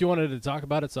didn't know if you wanted to talk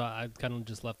about it, so I kind of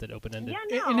just left it open ended.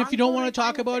 Yeah, no, And if I'm you don't totally want to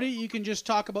talk fine with about it, you can just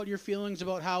talk about your feelings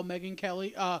about how Megan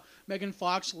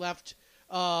Fox left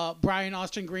Brian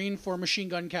Austin Green for Machine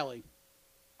Gun Kelly.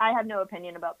 I have no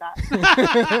opinion about that.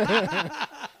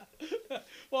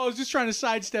 Well, I was just trying to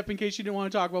sidestep in case you didn't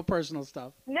want to talk about personal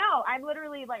stuff. No, I'm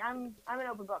literally like I'm an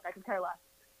open book. I could care less.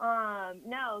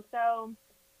 No, so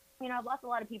I've lost a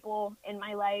lot of people in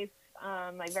my life.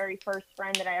 My very first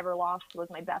friend that I ever lost was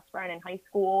my best friend in high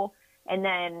school, and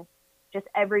then just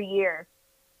every year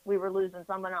we were losing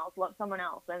someone else,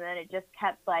 and then it just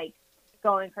kept like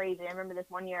going crazy. I remember this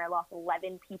one year I lost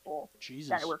 11 people Jesus.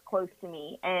 that were close to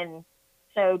me, and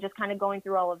so just kind of going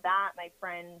through all of that. My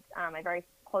friend, my very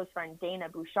close friend Dana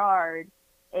Bouchard,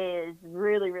 is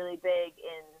really, really big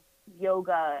in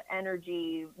yoga,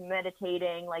 energy,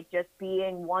 meditating, like just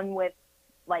being one with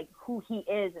like who he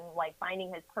is and like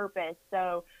finding his purpose.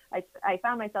 So I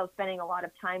found myself spending a lot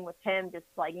of time with him, just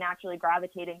like naturally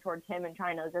gravitating towards him and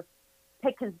trying to just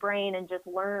pick his brain and just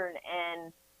learn.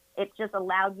 And it just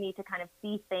allowed me to kind of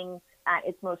see things at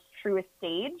its most truest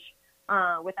stage,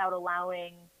 without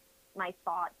allowing my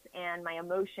thoughts and my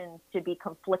emotions to be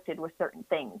conflicted with certain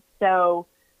things. So,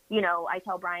 I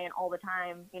tell Brian all the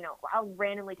time, I'll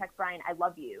randomly text Brian, I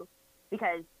love you,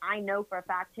 because I know for a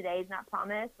fact today's not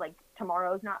promised, like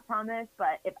tomorrow's not promised,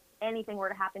 but if anything were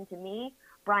to happen to me,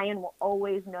 Brian will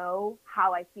always know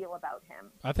how I feel about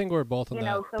him. I think we're both on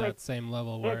that same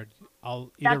level where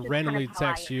I'll either randomly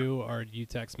text you or you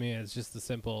text me. It's just a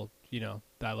simple,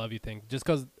 I love you thing. Just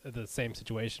because of the same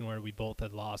situation where we both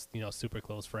had lost, super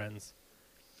close friends.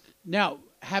 Now,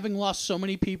 having lost so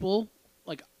many people,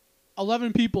 like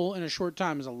 11 people in a short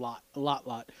time is a lot.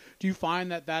 Do you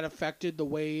find that affected the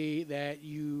way that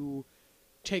you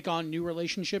take on new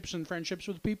relationships and friendships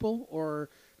with people? Or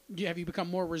have you become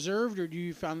more reserved, or do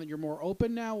you find that you're more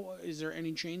open now? Is there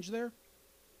any change there?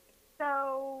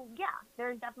 So, yeah,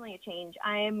 there's definitely a change.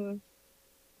 I'm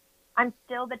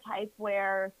still the type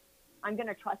where I'm going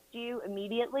to trust you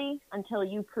immediately until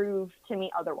you prove to me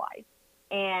otherwise.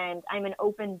 And I'm an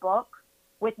open book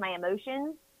with my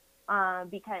emotions,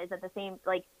 because at the same,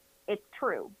 like, it's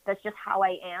true. That's just how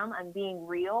I am. I'm being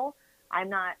real. I'm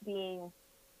not being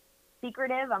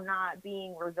secretive. I'm not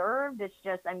being reserved. It's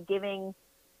just I'm giving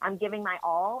my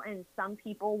all, and some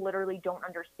people literally don't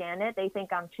understand it. They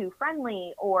think I'm too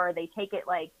friendly, or they take it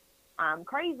like I'm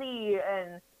crazy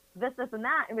and this and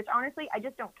that, and which honestly, I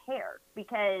just don't care,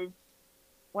 because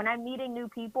when I'm meeting new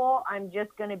people, I'm just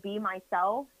going to be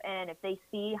myself. And if they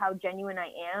see how genuine I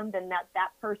am, then that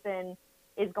person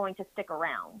is going to stick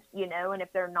around, you know, and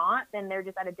if they're not, then they're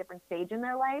just at a different stage in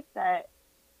their life that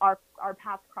our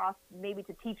paths cross, maybe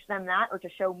to teach them that or to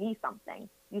show me something.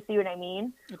 You see what I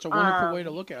mean? It's a wonderful way to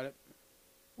look at it.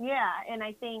 Yeah, and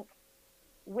I think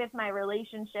with my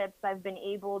relationships, I've been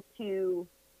able to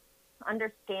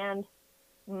understand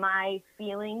my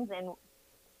feelings and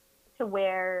to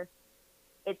where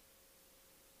it's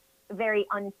very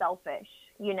unselfish,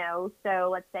 you know? So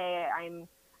let's say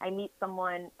I meet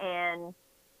someone and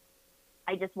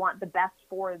I just want the best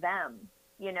for them,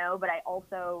 you know, but I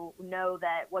also know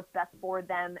that what's best for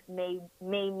them may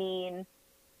mean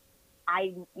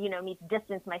I, you know, need to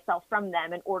distance myself from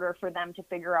them in order for them to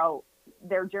figure out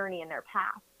their journey and their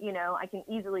path. You know, I can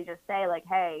easily just say like,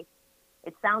 hey,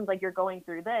 it sounds like you're going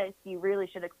through this. You really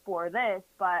should explore this,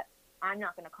 but I'm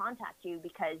not going to contact you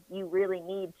because you really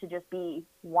need to just be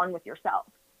one with yourself.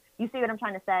 You see what I'm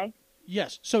trying to say?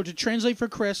 Yes. So to translate for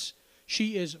Chris,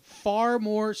 she is far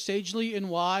more sagely and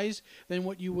wise than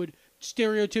what you would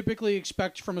stereotypically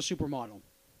expect from a supermodel.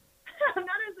 I'm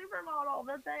not a supermodel,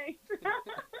 but thanks.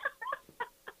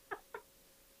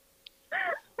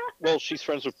 Well, she's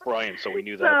friends with Brian, so we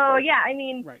knew that. So, yeah, I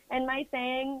mean, Right. and my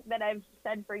saying that I've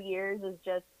said for years is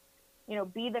just, you know,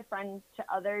 be the friend to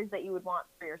others that you would want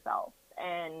for yourself.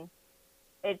 And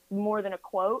it's more than a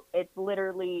quote. It's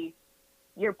literally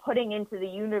you're putting into the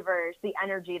universe the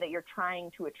energy that you're trying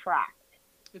to attract.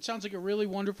 It sounds like a really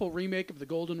wonderful remake of The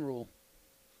Golden Rule.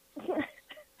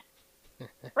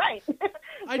 Right.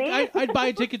 I'd buy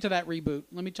a ticket to that reboot.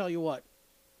 Let me tell you what.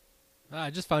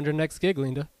 I just found your next gig,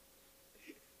 Leenda.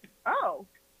 Oh.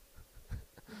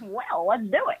 Well, let's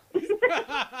do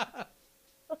it.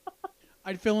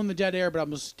 I'd fill in the dead air, but I'm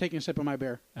just taking a sip of my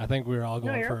beer. I think we were all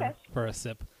going you're okay. for a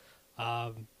sip.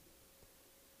 Now,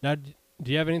 do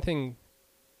you have anything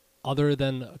other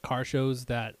than car shows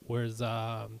that was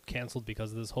canceled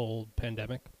because of this whole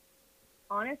pandemic?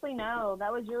 Honestly, no.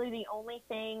 That was really the only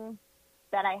thing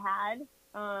that I had.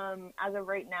 As of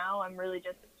right now, I'm really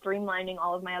just streamlining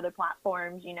all of my other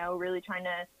platforms, you know, really trying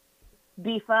to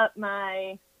beef up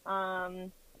my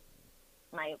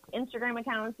my Instagram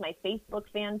accounts, my Facebook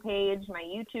fan page, my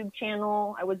YouTube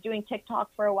channel. I was doing TikTok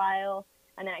for a while,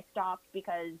 and then I stopped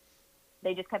because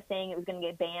they just kept saying it was going to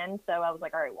get banned. So I was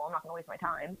like, all right, well, I'm not going to waste my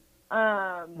time.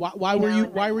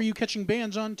 Why were you catching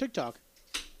bans on TikTok?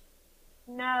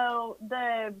 No,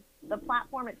 the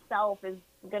platform itself is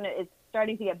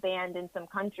starting to get banned in some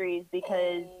countries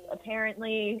because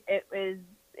apparently it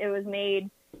was made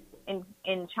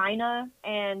in China,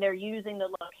 and they're using the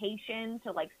location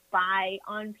to like spy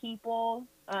on people.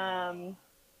 I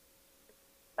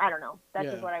don't know.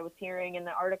 That's just what I was hearing in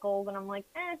the articles, and I'm like,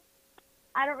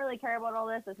 I don't really care about all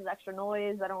this. This is extra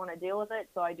noise. I don't want to deal with it,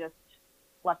 so I just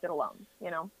left it alone,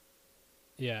 you know.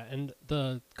 Yeah, and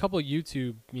the couple of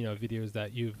YouTube, videos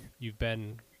that you've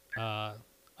been a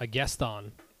guest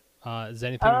on, is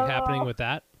anything happening with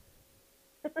that?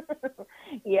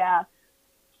 Yeah.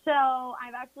 So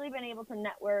I've actually been able to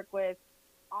network with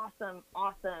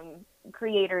awesome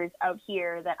creators out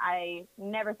here that I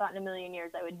never thought in a million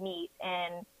years I would meet.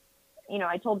 And,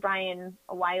 I told Brian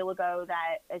a while ago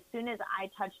that as soon as I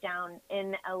touched down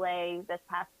in LA this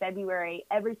past February,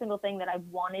 every single thing that I've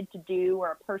wanted to do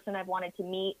or a person I've wanted to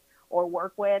meet or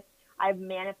work with, I've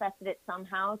manifested it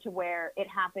somehow to where it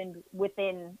happened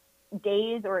within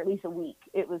days or at least a week.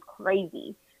 It was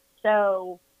crazy.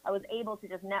 So I was able to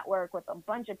just network with a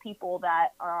bunch of people that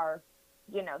are,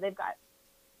 they've got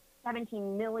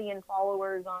 17 million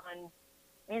followers on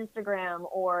Instagram,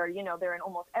 or, they're in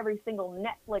almost every single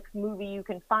Netflix movie you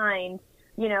can find,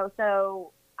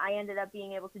 so I ended up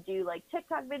being able to do like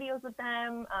TikTok videos with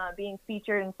them, being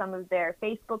featured in some of their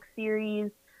Facebook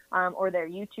series, or their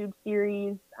YouTube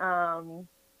series,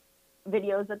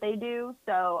 videos that they do.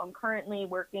 So I'm currently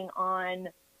working on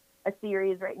a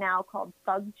series right now called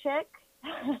Thug Chick,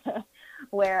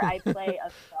 where I play a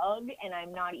thug, and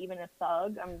I'm not even a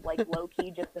thug. I'm like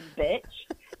low-key just a bitch.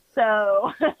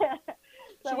 So,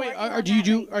 so wait, are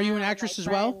you an actress as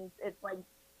well? It's like,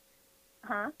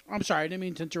 huh? I'm sorry, I didn't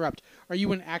mean to interrupt. Are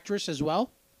you an actress as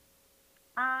well?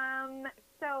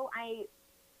 So I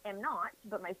am not,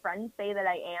 but my friends say that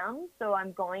I am. So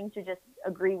I'm going to just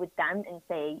agree with them and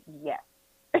say yes.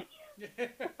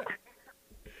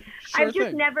 I've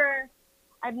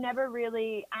never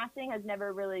really, acting has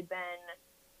never really been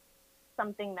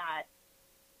something that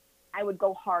I would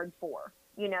go hard for.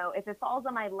 If it falls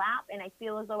on my lap and I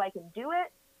feel as though I can do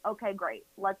it, okay, great,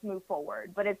 let's move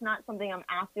forward. But it's not something I'm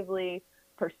actively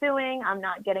pursuing. I'm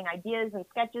not getting ideas and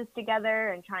sketches together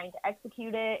and trying to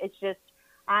execute it. It's just,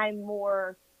 I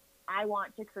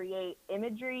want to create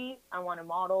imagery. I want to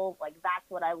model. Like, that's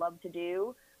what I love to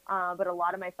do. but a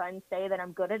lot of my friends say that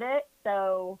I'm good at it.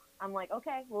 So I'm like,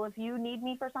 okay, well, if you need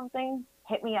me for something,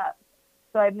 hit me up.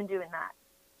 So I've been doing that.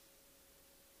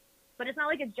 But it's not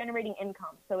like it's generating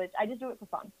income. So I just do it for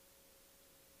fun.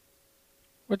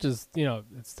 Which is,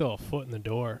 it's still a foot in the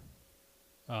door.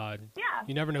 Yeah.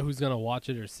 You never know who's going to watch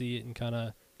it or see it and kind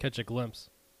of catch a glimpse.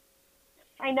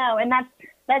 I know. And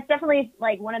that's definitely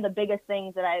like one of the biggest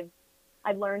things that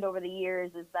I've learned over the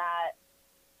years is that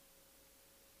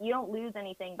you don't lose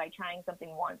anything by trying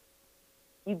something once.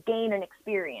 You gain an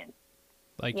experience.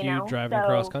 Like you driving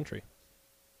across country.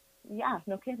 Yeah,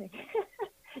 no kidding.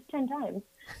 10 times.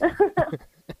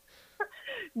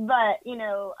 But,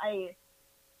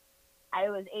 I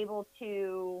was able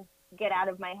to get out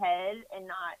of my head and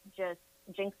not just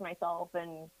jinx myself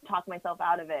and talk myself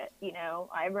out of it.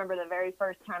 I remember the very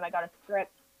first time I got a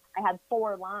script, I had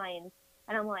 4 lines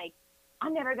and I'm like,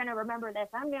 I'm never going to remember this.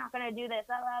 I'm not going to do this.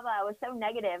 Blah, blah, blah. I was so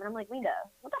negative. And I'm like, Leenda,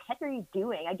 what the heck are you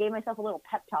doing? I gave myself a little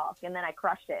pep talk and then I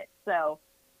crushed it. So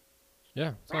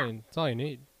yeah, it's all you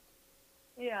need.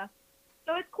 Yeah.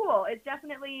 So it's cool. It's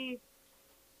definitely,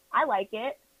 I like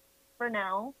it for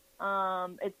now.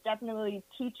 It's definitely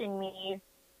teaching me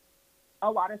a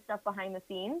lot of stuff behind the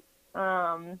scenes,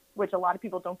 which a lot of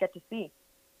people don't get to see.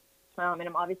 And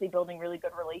I'm obviously building really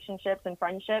good relationships and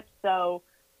friendships. So,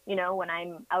 when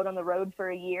I'm out on the road for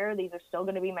a year, these are still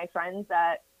going to be my friends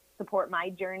that support my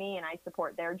journey and I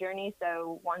support their journey.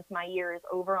 So once my year is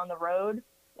over on the road,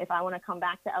 if I want to come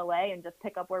back to LA and just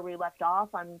pick up where we left off,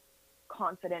 I'm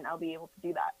confident I'll be able to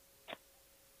do that.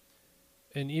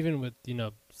 And even with,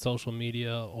 social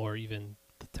media or even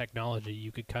the technology,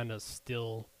 you could kind of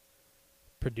still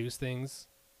produce things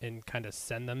and kind of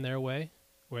send them their way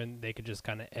when they could just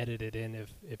kind of edit it in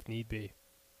if need be.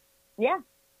 Yeah,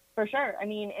 for sure. I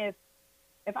mean, if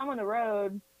I'm on the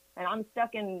road and I'm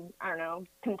stuck in, I don't know,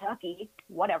 Kentucky,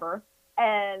 whatever,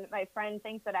 and my friend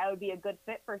thinks that I would be a good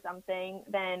fit for something,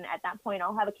 then at that point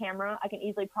I'll have a camera. I can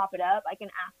easily prop it up. I can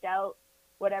act out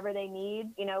whatever they need.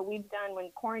 We've done,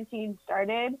 when quarantine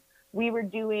started, we were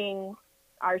doing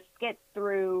our skits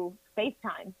through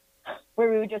FaceTime,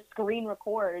 where we would just screen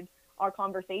record our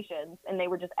conversations and they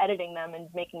were just editing them and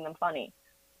making them funny.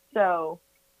 So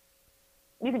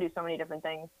you can do so many different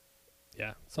things.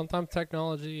 Yeah. Sometimes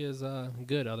technology is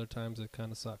good. Other times it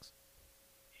kind of sucks.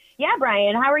 Yeah,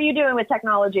 Brian, how are you doing with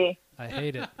technology? I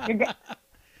hate it.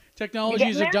 Technology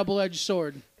is a double-edged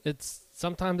sword.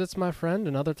 Sometimes it's my friend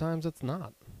and other times it's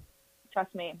not.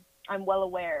 Trust me, I'm well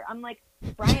aware. I'm like,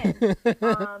 Brian,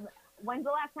 when's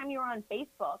the last time you were on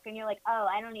Facebook? And you're like, oh,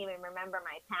 I don't even remember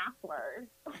my password.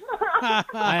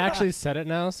 I actually set it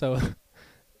now, so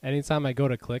anytime I go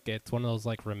to click it, it's one of those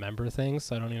like remember things,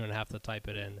 so I don't even have to type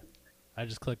it in. I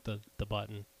just click the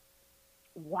button.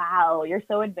 Wow, you're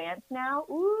so advanced now.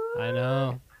 Ooh. I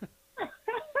know.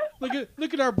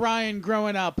 Look at our Brian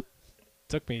growing up.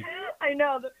 Took me. I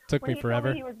know. Took me forever.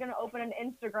 When he told me he was going to open an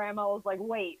Instagram, I was like,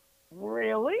 wait,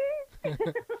 really?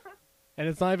 And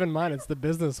it's not even mine. It's the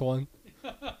business one.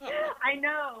 I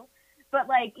know. But,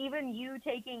 like, even you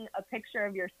taking a picture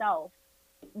of yourself,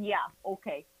 yeah,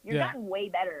 okay. You've gotten way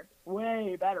better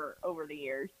over the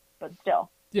years, but still.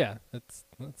 Yeah, it's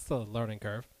a learning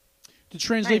curve. To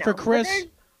translate for Chris,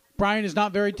 Brian is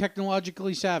not very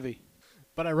technologically savvy.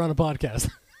 But I run a podcast.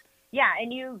 Yeah,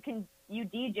 and you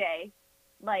DJ.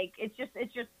 Like, it's just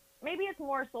maybe it's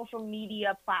more social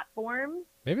media platforms.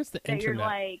 Maybe it's the internet. You're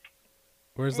like,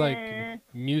 whereas like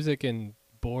music and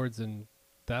boards and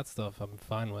that stuff I'm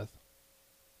fine with.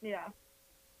 Yeah.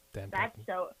 Damn. That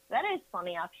is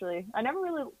funny, actually. I never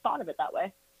really thought of it that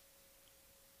way.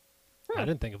 I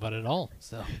didn't think about it at all,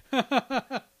 so.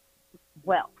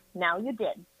 Well, now you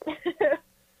did.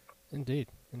 Indeed.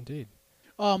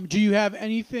 Do you have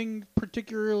anything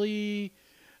particularly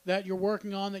that you're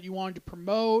working on that you wanted to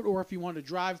promote, or if you want to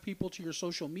drive people to your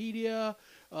social media?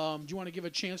 Do you want to give a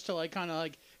chance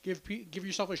to give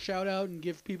yourself a shout out and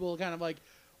give people kind of like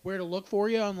where to look for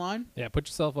you online? Yeah, put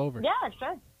yourself over. Yeah,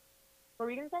 sure. What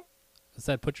were you gonna say? I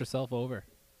said put yourself over.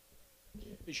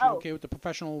 Is she okay with the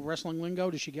professional wrestling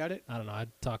lingo? Does she get it? I don't know. I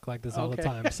talk like this all the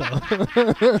time, so.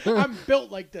 I'm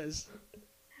built like this.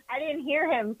 I didn't hear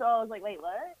him, so I was like, wait,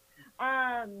 what?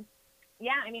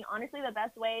 Yeah, I mean, honestly, the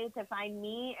best way to find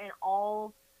me and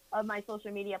all of my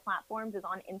social media platforms is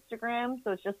on Instagram.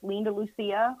 So it's just Leenda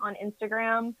Lucia on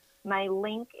Instagram. My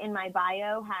link in my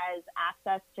bio has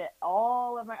access to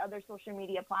all of my other social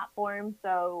media platforms.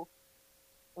 So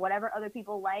whatever other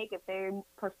people like, if they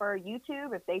prefer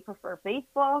YouTube, if they prefer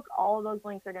Facebook, all of those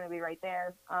links are going to be right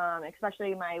there.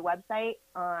 Especially my website.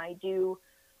 I do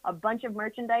a bunch of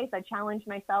merchandise. I challenge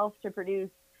myself to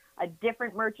produce a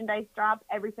different merchandise drop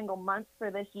every single month for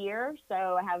this year. So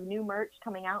I have new merch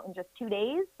coming out in just 2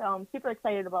 days. So I'm super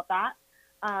excited about that.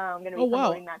 I'm going to be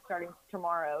promoting that starting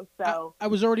tomorrow. So I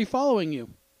was already following you.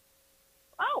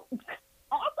 Oh,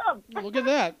 awesome. Look at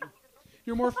that.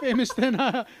 You're more famous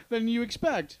than you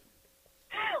expect.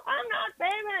 I'm not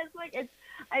famous. Like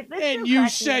and you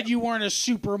said you weren't a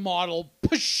supermodel.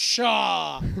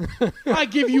 Pshaw. I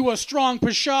give you a strong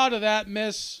pshaw to that,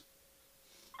 miss.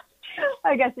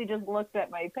 I guess he just looked at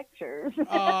my pictures.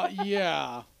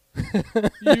 Yeah.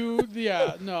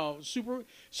 Super.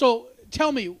 So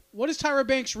tell me, what is Tyra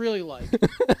Banks really like?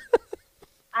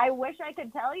 I wish I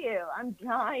could tell you. I'm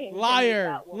dying.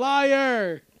 Liar.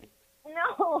 Liar.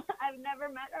 No, I've never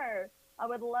met her. I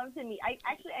would love to meet. I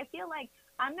feel like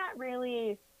I'm not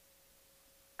very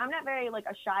like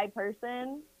a shy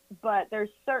person, but there's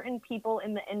certain people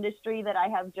in the industry that I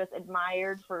have just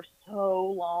admired for so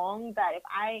long that if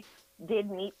I did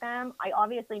meet them, I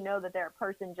obviously know that they're a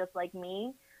person just like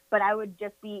me, but I would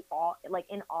just be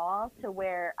in awe to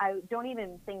where I don't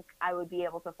even think I would be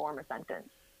able to form a sentence.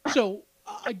 So,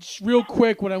 just real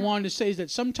quick, what I wanted to say is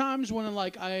that sometimes when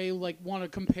I want to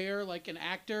compare like an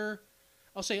actor,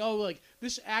 I'll say, oh, like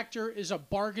this actor is a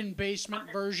bargain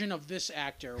basement version of this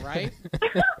actor, right?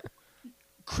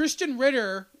 Kristen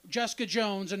Ritter, Jessica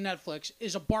Jones on Netflix,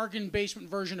 is a bargain basement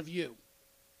version of you.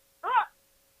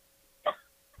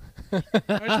 I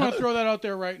just want to throw that out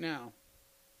there right now.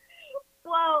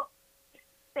 Well,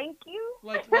 thank you.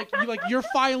 Like you're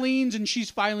Filene's and she's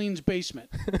Filene's basement.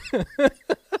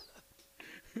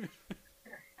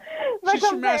 She's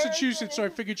from Massachusetts, so I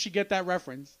figured she'd get that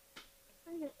reference.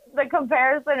 The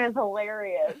comparison is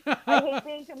hilarious. I hate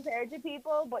being compared to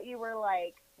people, but you were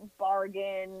like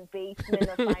bargain basement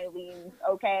of Filene's,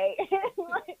 okay?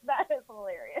 Like, that is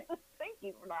hilarious. Thank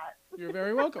you for that. You're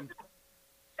very welcome.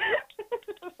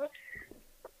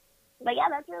 But yeah,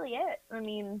 that's really it. I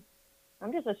mean,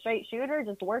 I'm just a straight shooter,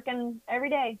 just working every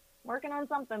day, working on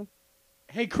something.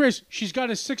 Hey, Chris, she's got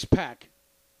a six-pack.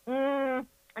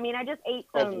 I mean, I just ate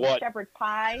some shepherd's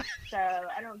pie, so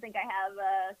I don't think I have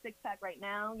a six-pack right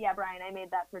now. Yeah, Brian, I made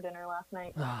that for dinner last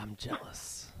night. Oh, I'm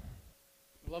jealous.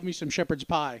 Love me some shepherd's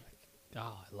pie.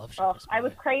 Oh, I love shepherd's pie. I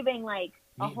was craving, like,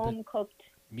 a home-cooked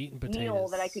meal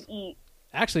that I could eat.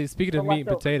 Actually, speaking of meat and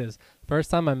potatoes, first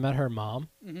time I met her mom,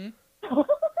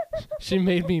 she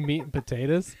made me meat and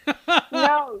potatoes.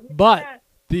 No. But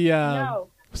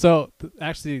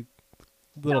actually,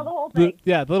 the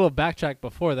little backtrack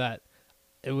before that,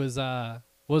 it was what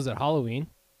was it, Halloween?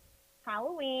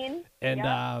 Halloween.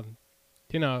 And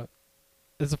you know,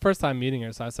 it's the first time meeting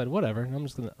her, so I said, whatever, I'm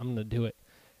gonna do it.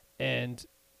 And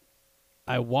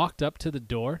I walked up to the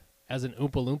door as an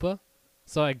Oompa Loompa,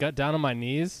 so I got down on my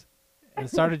knees and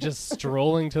started just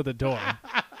strolling to the door.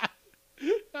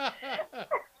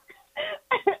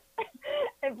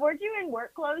 And weren't you in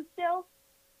work clothes still?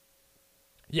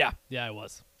 Yeah, I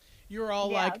was. You're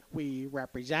all like, we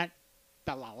represent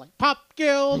the Lollipop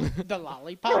Guild, the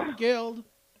Lollipop Guild.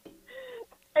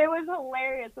 It was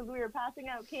hilarious because we were passing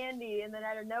out candy, and then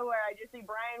out of nowhere, I just see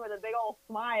Brian with a big old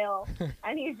smile,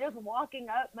 and he's just walking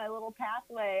up my little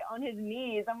pathway on his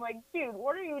knees. I'm like, dude,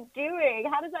 what are you doing?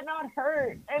 How does that not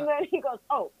hurt? And then he goes,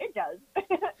 oh, it does.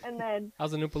 And then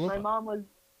how's an Oompa Loompa?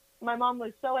 My mom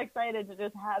was so excited to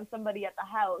just have somebody at the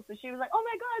house. So she was like, oh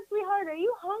my God, sweetheart, are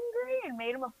you hungry? And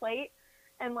made him a plate.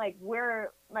 And like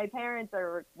my parents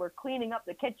were cleaning up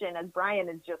the kitchen as Brian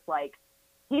is just like,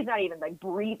 he's not even like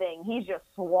breathing. He's just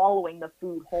swallowing the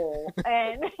food whole.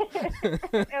 And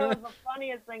it was the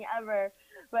funniest thing ever.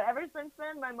 But ever since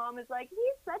then, my mom is like,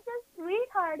 he's such a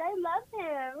sweetheart. I love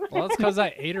him. Well, it's because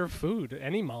I ate her food.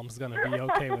 Any mom's going to be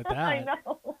okay with that. I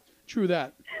know. True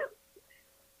that.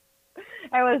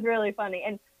 It was really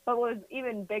funny. But what was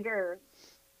even bigger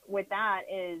with that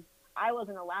is I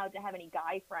wasn't allowed to have any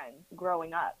guy friends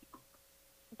growing up.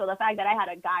 So the fact that I had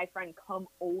a guy friend come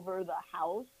over the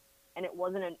house and it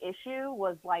wasn't an issue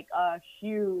was like a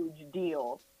huge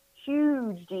deal.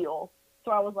 Huge deal.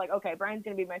 So I was like, okay, Brian's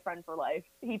going to be my friend for life.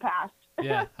 He passed.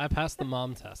 Yeah, I passed the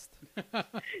mom test.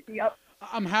 Yep.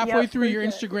 I'm halfway through your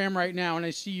Instagram right now, and I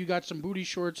see you got some booty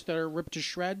shorts that are ripped to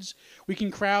shreds. We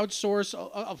can crowdsource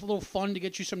a little fund to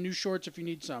get you some new shorts if you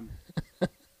need some.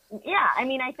 Yeah, I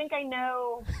mean, I think I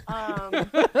know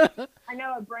I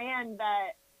know a brand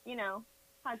that,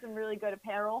 has some really good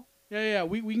apparel. Yeah,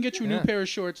 we can get you a new pair of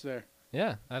shorts there.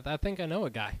 Yeah, I think I know a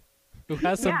guy who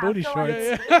has some booty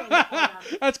shorts. Yeah.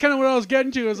 That's kind of what I was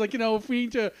getting to. Is like, if we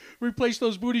need to replace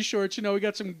those booty shorts, we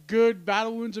got some good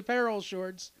Battle Wounds apparel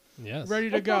shorts. Yes. Ready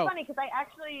to it's go. So funny because I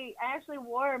actually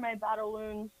wore my Battle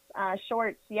Wounds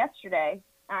shorts yesterday.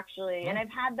 actually. And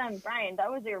I've had them, Brian, that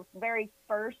was your very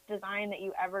first design that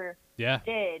you ever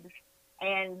did.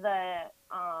 And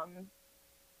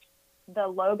the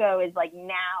logo is like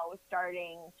now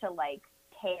starting to like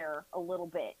tear a little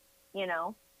bit, you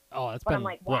know? Oh, that's but been, I'm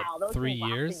like, wow, what, those 3 things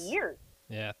lasted years? years.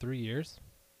 Yeah, 3 years.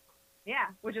 Yeah,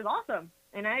 which is awesome.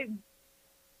 And I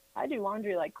do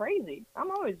laundry like crazy.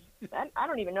 I'm always, I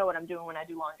don't even know what I'm doing when I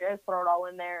do laundry. I just throw it all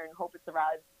in there and hope it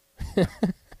survives.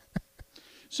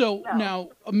 So now,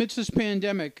 amidst this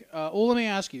pandemic, well, let me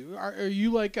ask you: Are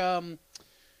you like, do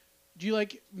you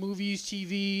like movies,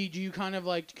 TV? Do you kind of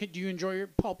like? Do you enjoy your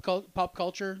pop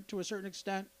culture to a certain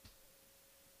extent?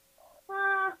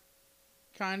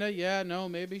 Kinda, yeah, no,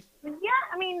 maybe. Yeah,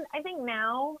 I mean, I think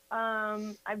now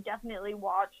I've definitely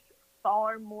watched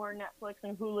far more Netflix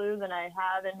and Hulu than I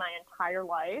have in my entire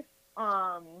life.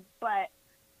 But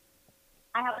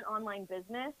I have an online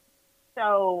business,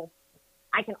 so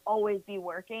I can always be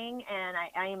working, and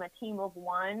I am a team of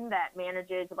one that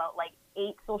manages about like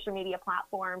 8 social media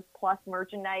platforms plus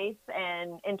merchandise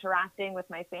and interacting with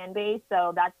my fan base.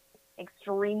 So that's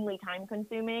extremely time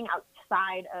consuming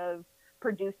outside of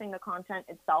producing the content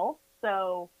itself.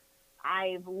 So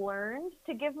I've learned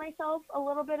to give myself a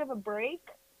little bit of a break.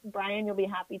 Brian, you'll be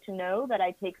happy to know that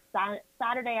I take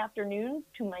Saturday afternoons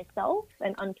to myself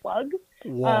and unplug.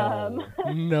 Whoa,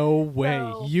 no way.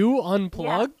 So, you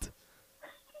unplugged?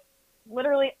 Yeah,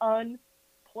 literally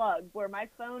unplugged, where my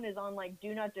phone is on like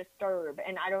do not disturb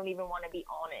and I don't even want to be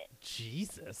on it.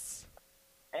 Jesus.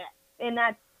 And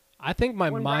that's, I think my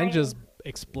mind Brian just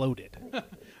exploded.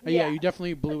 Yeah, you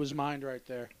definitely blew his mind right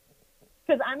there.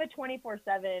 because I'm a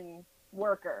 24/7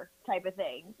 worker type of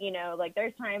thing. You know, like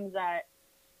there's times that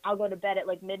I'll go to bed at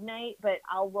like midnight, but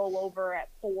I'll roll over at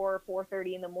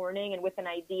 4:30 in the morning and with an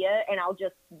idea, and I'll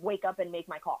just wake up and make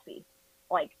my coffee.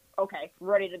 Like, okay,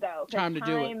 ready to go. Time to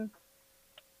do it.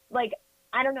 Like,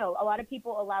 I don't know. A lot of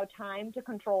people allow time to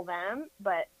control them,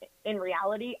 but in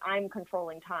reality, I'm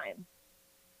controlling time.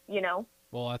 You know?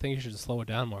 Well, I think you should slow it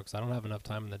down more because I don't have enough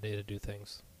time in the day to do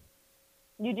things.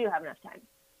 You do have enough time.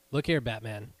 Look here,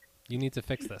 Batman. You need to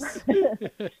fix this.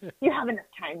 You have enough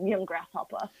time, young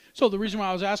grasshopper. So the reason why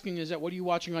I was asking is that what are you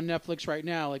watching on Netflix right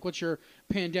now? Like, what's your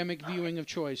pandemic viewing of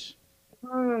choice?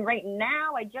 Right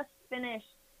now, I just finished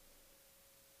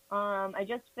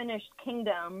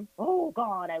Kingdom. Oh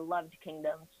God, I loved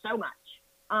Kingdom so much.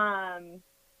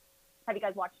 Have you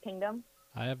guys watched Kingdom?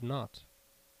 I have not.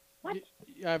 What?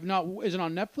 I've not. Is it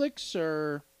on Netflix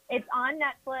or? It's on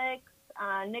Netflix.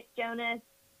 Nick Jonas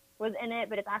was in it,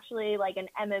 but it's actually like an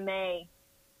MMA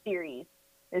series.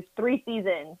 There's 3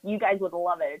 seasons. You guys would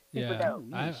love it. It's super dope.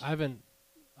 I haven't.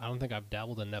 I don't think I've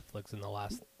dabbled in Netflix in the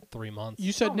last 3 months.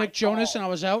 You said Nick Jonas and I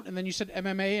was out, and then you said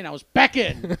MMA and I was back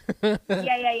in.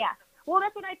 Yeah. Well,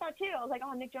 that's what I thought too. I was like,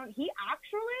 oh, Nick Jonas, he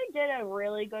actually did a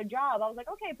really good job. I was like,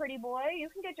 okay, pretty boy, you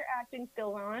can get your acting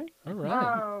skills on. All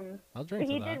right. I'll drink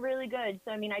He to that. did really good.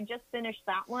 So I mean, I just finished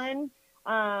that one,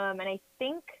 and I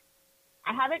think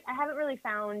I haven't really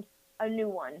found a new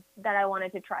one that I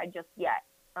wanted to try just yet.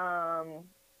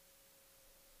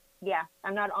 Yeah,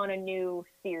 I'm not on a new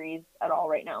series at all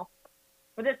right now.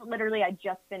 But this literally, I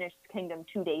just finished Kingdom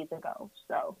 2 days ago.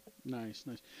 So Nice.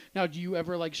 Now, do you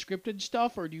ever like scripted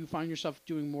stuff, or do you find yourself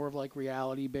doing more of like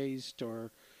reality based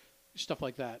or stuff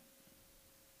like that?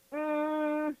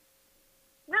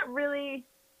 not really.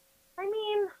 I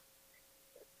mean,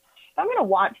 if I'm gonna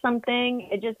watch something,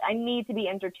 I need to be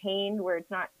entertained where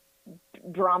it's not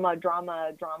drama.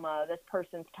 This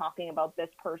person's talking about this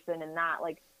person and that.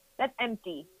 Like, that's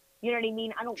empty. You know what I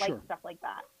mean? I don't like stuff like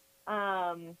that.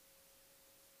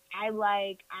 I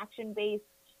like action-based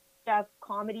stuff,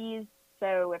 comedies.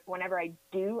 So whenever I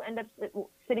do end up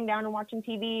sitting down and watching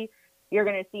TV, you're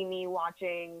going to see me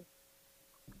watching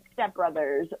Step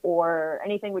Brothers or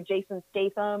anything with Jason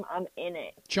Statham. I'm in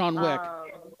it. John Wick.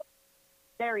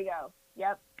 There we go.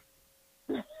 Yep.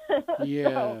 Yeah.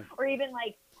 So, or even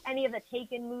like any of the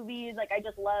Taken movies. Like, I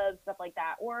just love stuff like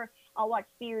that. Or I'll watch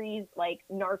series like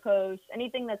Narcos,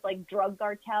 anything that's like drug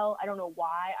cartel. I don't know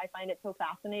why I find it so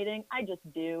fascinating. I just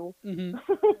do. Mm-hmm.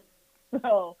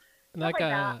 So, Like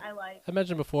that I like. I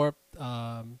mentioned before,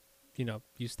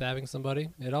 you stabbing somebody,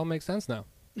 it all makes sense now.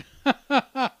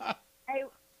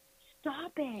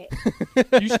 Stop it.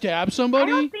 You stabbed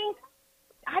somebody? I don't think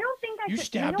I You should.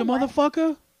 stabbed you know a what?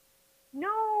 motherfucker?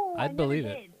 No, I'd believe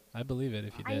it. did. I believe it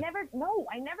if you did. I never.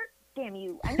 Damn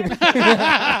you! I never.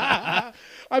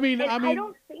 I mean, I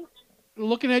don't think.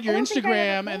 looking at your I don't think I ever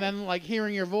Instagram did. and then like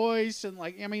hearing your voice and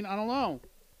like, I mean, I don't know.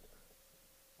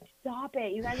 Stop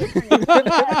it! You guys are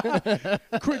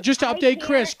turning. Just to I update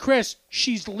can't- Chris,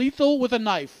 she's lethal with a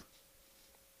knife.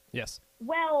 Yes.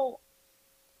 Well,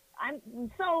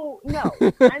 I'm so no.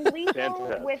 I'm lethal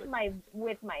Fantastic.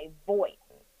 with my voice.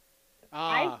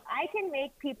 I can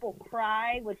make people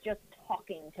cry with just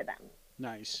talking to them.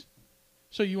 Nice.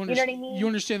 So you know understand? what I mean? You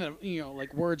understand that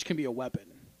like words can be a weapon.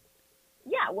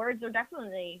 Yeah, words are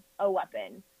definitely a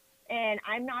weapon. And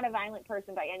I'm not a violent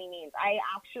person by any means. I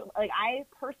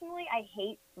personally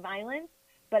hate violence,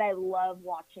 but I love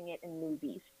watching it in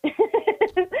movies.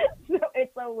 So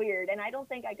it's so weird. And I don't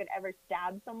think I could ever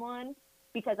stab someone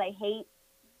because I hate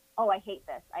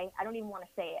this. I don't even want to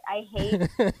say it. I hate.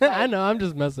 I know. I'm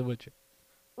just messing with you.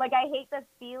 Like, I hate the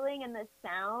feeling and the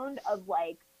sound of,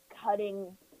 like,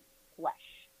 cutting flesh.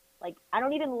 Like, I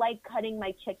don't even like cutting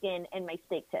my chicken and my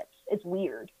steak tips. It's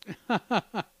weird.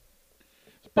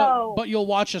 But you'll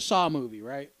watch a Saw movie,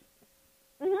 right?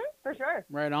 For sure.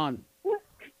 Right on.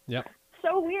 Yep.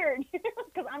 So weird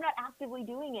because I'm not actively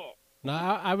doing it. No,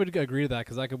 I would agree to that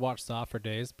because I could watch Saw for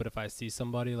days, but if I see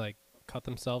somebody like cut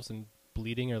themselves and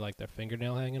bleeding or like their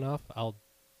fingernail hanging off, I'll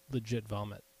legit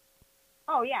vomit.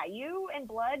 Oh yeah, you and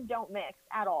blood don't mix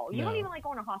at all. You don't even like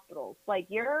going to hospitals. Like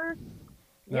you're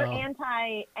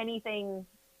anti anything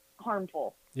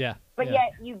harmful. Yeah. But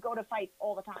yet you go to fights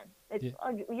all the time. It's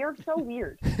you're so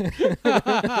weird.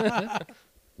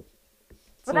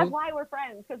 But that's why we're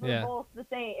friends, because we're both the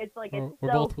same. It's like it's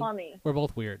so funny. We're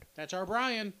both weird. That's our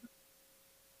Brian.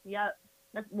 Yep.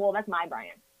 That's my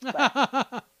Brian.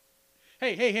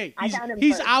 Hey. I found him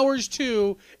He's first. ours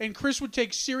too, and Chris would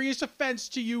take serious offense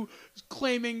to you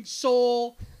claiming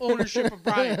sole ownership of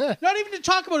Brian. Not even to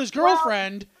talk about his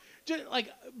girlfriend. Just like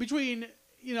between,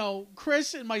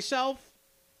 Chris and myself,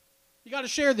 you got to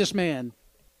share this man.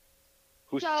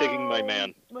 Who's taking my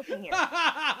man? Listen here.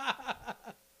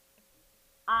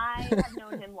 I have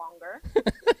known him longer.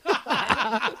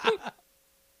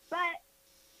 But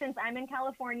since I'm in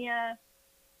California,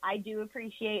 I do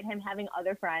appreciate him having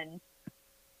other friends.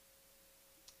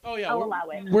 Oh, yeah. I'll allow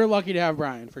it. We're lucky to have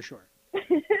Brian, for sure.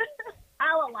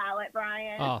 I'll allow it,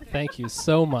 Brian. Oh, thank you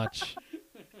so much.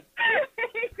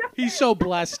 He's so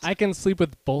blessed. I can sleep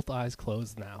with both eyes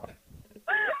closed now.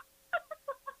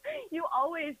 You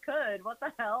always could. What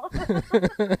the hell?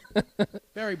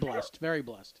 Very blessed. Very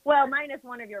blessed. Well, minus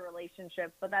one of your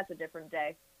relationships, but that's a different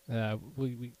day. I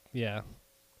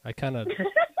kind of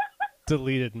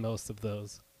deleted most of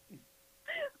those.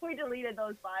 We deleted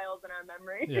those files in our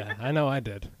memory. Yeah, I know I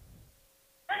did.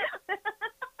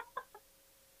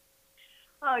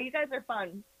 Oh, you guys are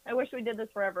fun. I wish we did this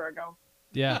forever ago.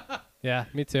 Yeah,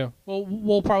 me too. Well,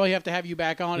 we'll probably have to have you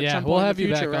back on at some point we'll in have the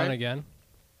future, you back right? on again.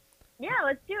 Yeah,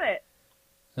 let's do it.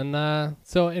 And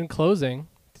so in closing,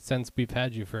 since we've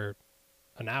had you for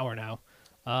an hour now,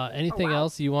 anything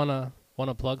else you wanna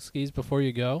plug, Skis, before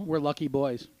you go? We're lucky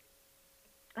boys.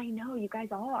 I know, you guys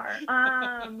are.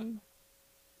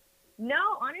 No,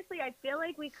 honestly, I feel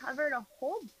like we covered a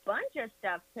whole bunch of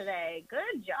stuff today.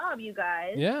 Good job, you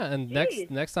guys. Yeah, and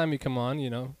Jeez. next time you come on,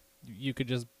 you could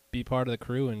just be part of the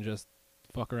crew and just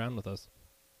fuck around with us.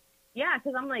 Yeah,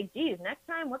 because I'm like, geez, next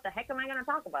time, what the heck am I going to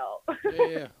talk about?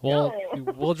 Yeah. Well,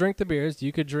 No. we'll drink the beers.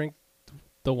 You could drink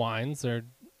the wines,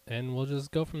 and we'll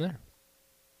just go from there.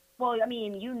 Well, I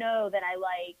mean, you know that I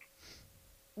like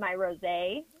my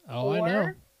rosé. Oh, I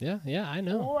know. Yeah, I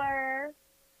know. Or,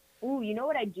 ooh, you know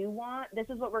what I do want? This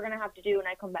is what we're going to have to do when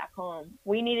I come back home.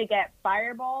 We need to get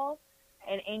Fireball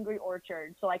and Angry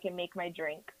Orchard so I can make my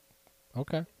drink.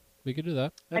 Okay, we could do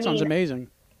that. That sounds amazing.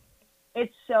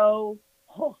 It's so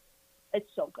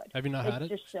good. Have you not had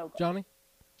It's it, just so good. Johnny?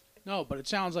 No, but it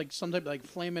sounds like some type of like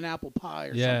flaming apple pie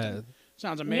or Yeah. something.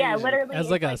 Sounds amazing. Yeah, literally. Has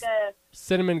it's like like a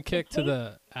cinnamon kick to tastes-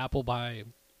 the apple pie.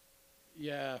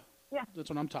 Yeah. Yeah. That's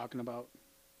what I'm talking about.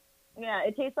 Yeah,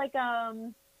 it tastes like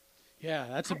Yeah,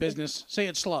 that's a business. Say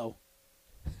it slow.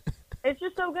 it's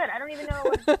just so good. I don't even know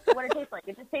what it tastes like.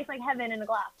 It just tastes like heaven in a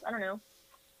glass. I don't know.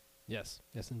 Yes,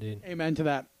 indeed. Amen to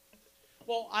that.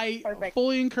 Well, I Perfect.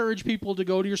 fully encourage people to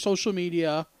go to your social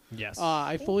media. Yes.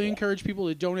 I fully encourage people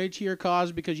to donate to your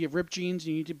cause because you have ripped jeans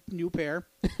and you need a new pair.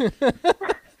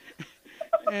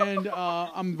 And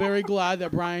I'm very glad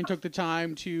that Brian took the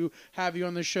time to have you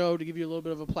on the show to give you a little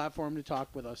bit of a platform to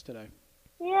talk with us today.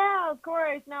 Yeah, of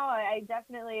course. No, I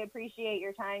definitely appreciate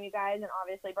your time, you guys. And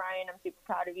obviously, Brian, I'm super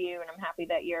proud of you. And I'm happy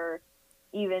that you're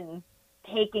even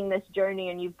taking this journey.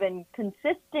 And you've been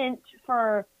consistent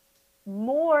for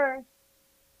more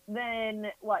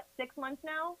than, 6 months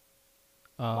now?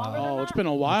 Oh, it's been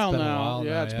a while now.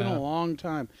 Yeah, it's been a long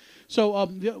time. So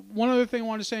one other thing I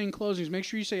want to say in closing is make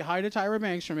sure you say hi to Tyra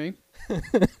Banks for me.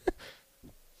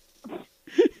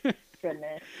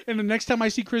 Goodness. And the next time I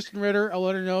see Kristen Ritter, I'll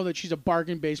let her know that she's a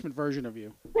bargain basement version of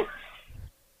you.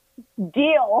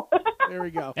 Deal. There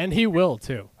we go. And he will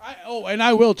too. And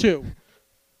I will too.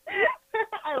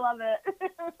 I love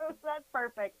it. That's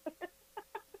perfect.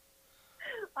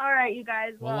 All right, you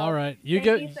guys. Well, all right. Thank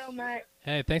you so much.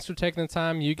 Hey, thanks for taking the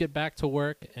time. You get back to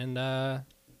work and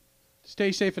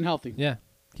Stay safe and healthy. yeah,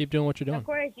 keep doing what you're doing. Of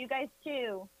course, you guys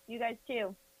too.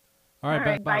 All right, All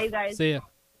right, bye, you guys. See ya.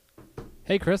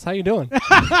 Hey, Chris, how you doing?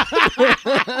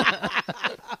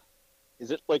 Is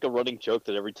it like a running joke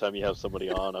that every time you have somebody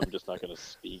on, I'm just not going to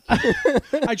speak?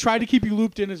 I try to keep you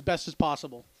looped in as best as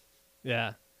possible.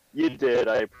 Yeah. You did.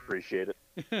 I appreciate it.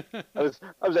 I was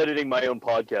editing my own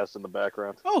podcast in the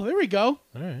background. Oh, there we go.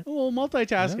 All right. A little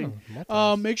multitasking. Yeah,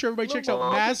 multitask. Make sure everybody checks out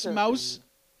Multitasking.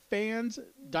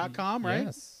 massmousefans.com, right?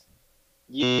 Yes.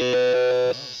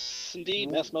 Yes, indeed.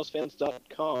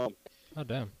 MassMouseFans.com. Oh,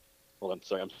 damn. Hold on,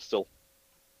 sorry, I'm still.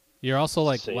 You're also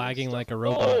like saying lagging stuff. like a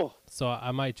robot, Oh! so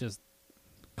I might just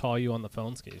call you on the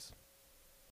phone skis.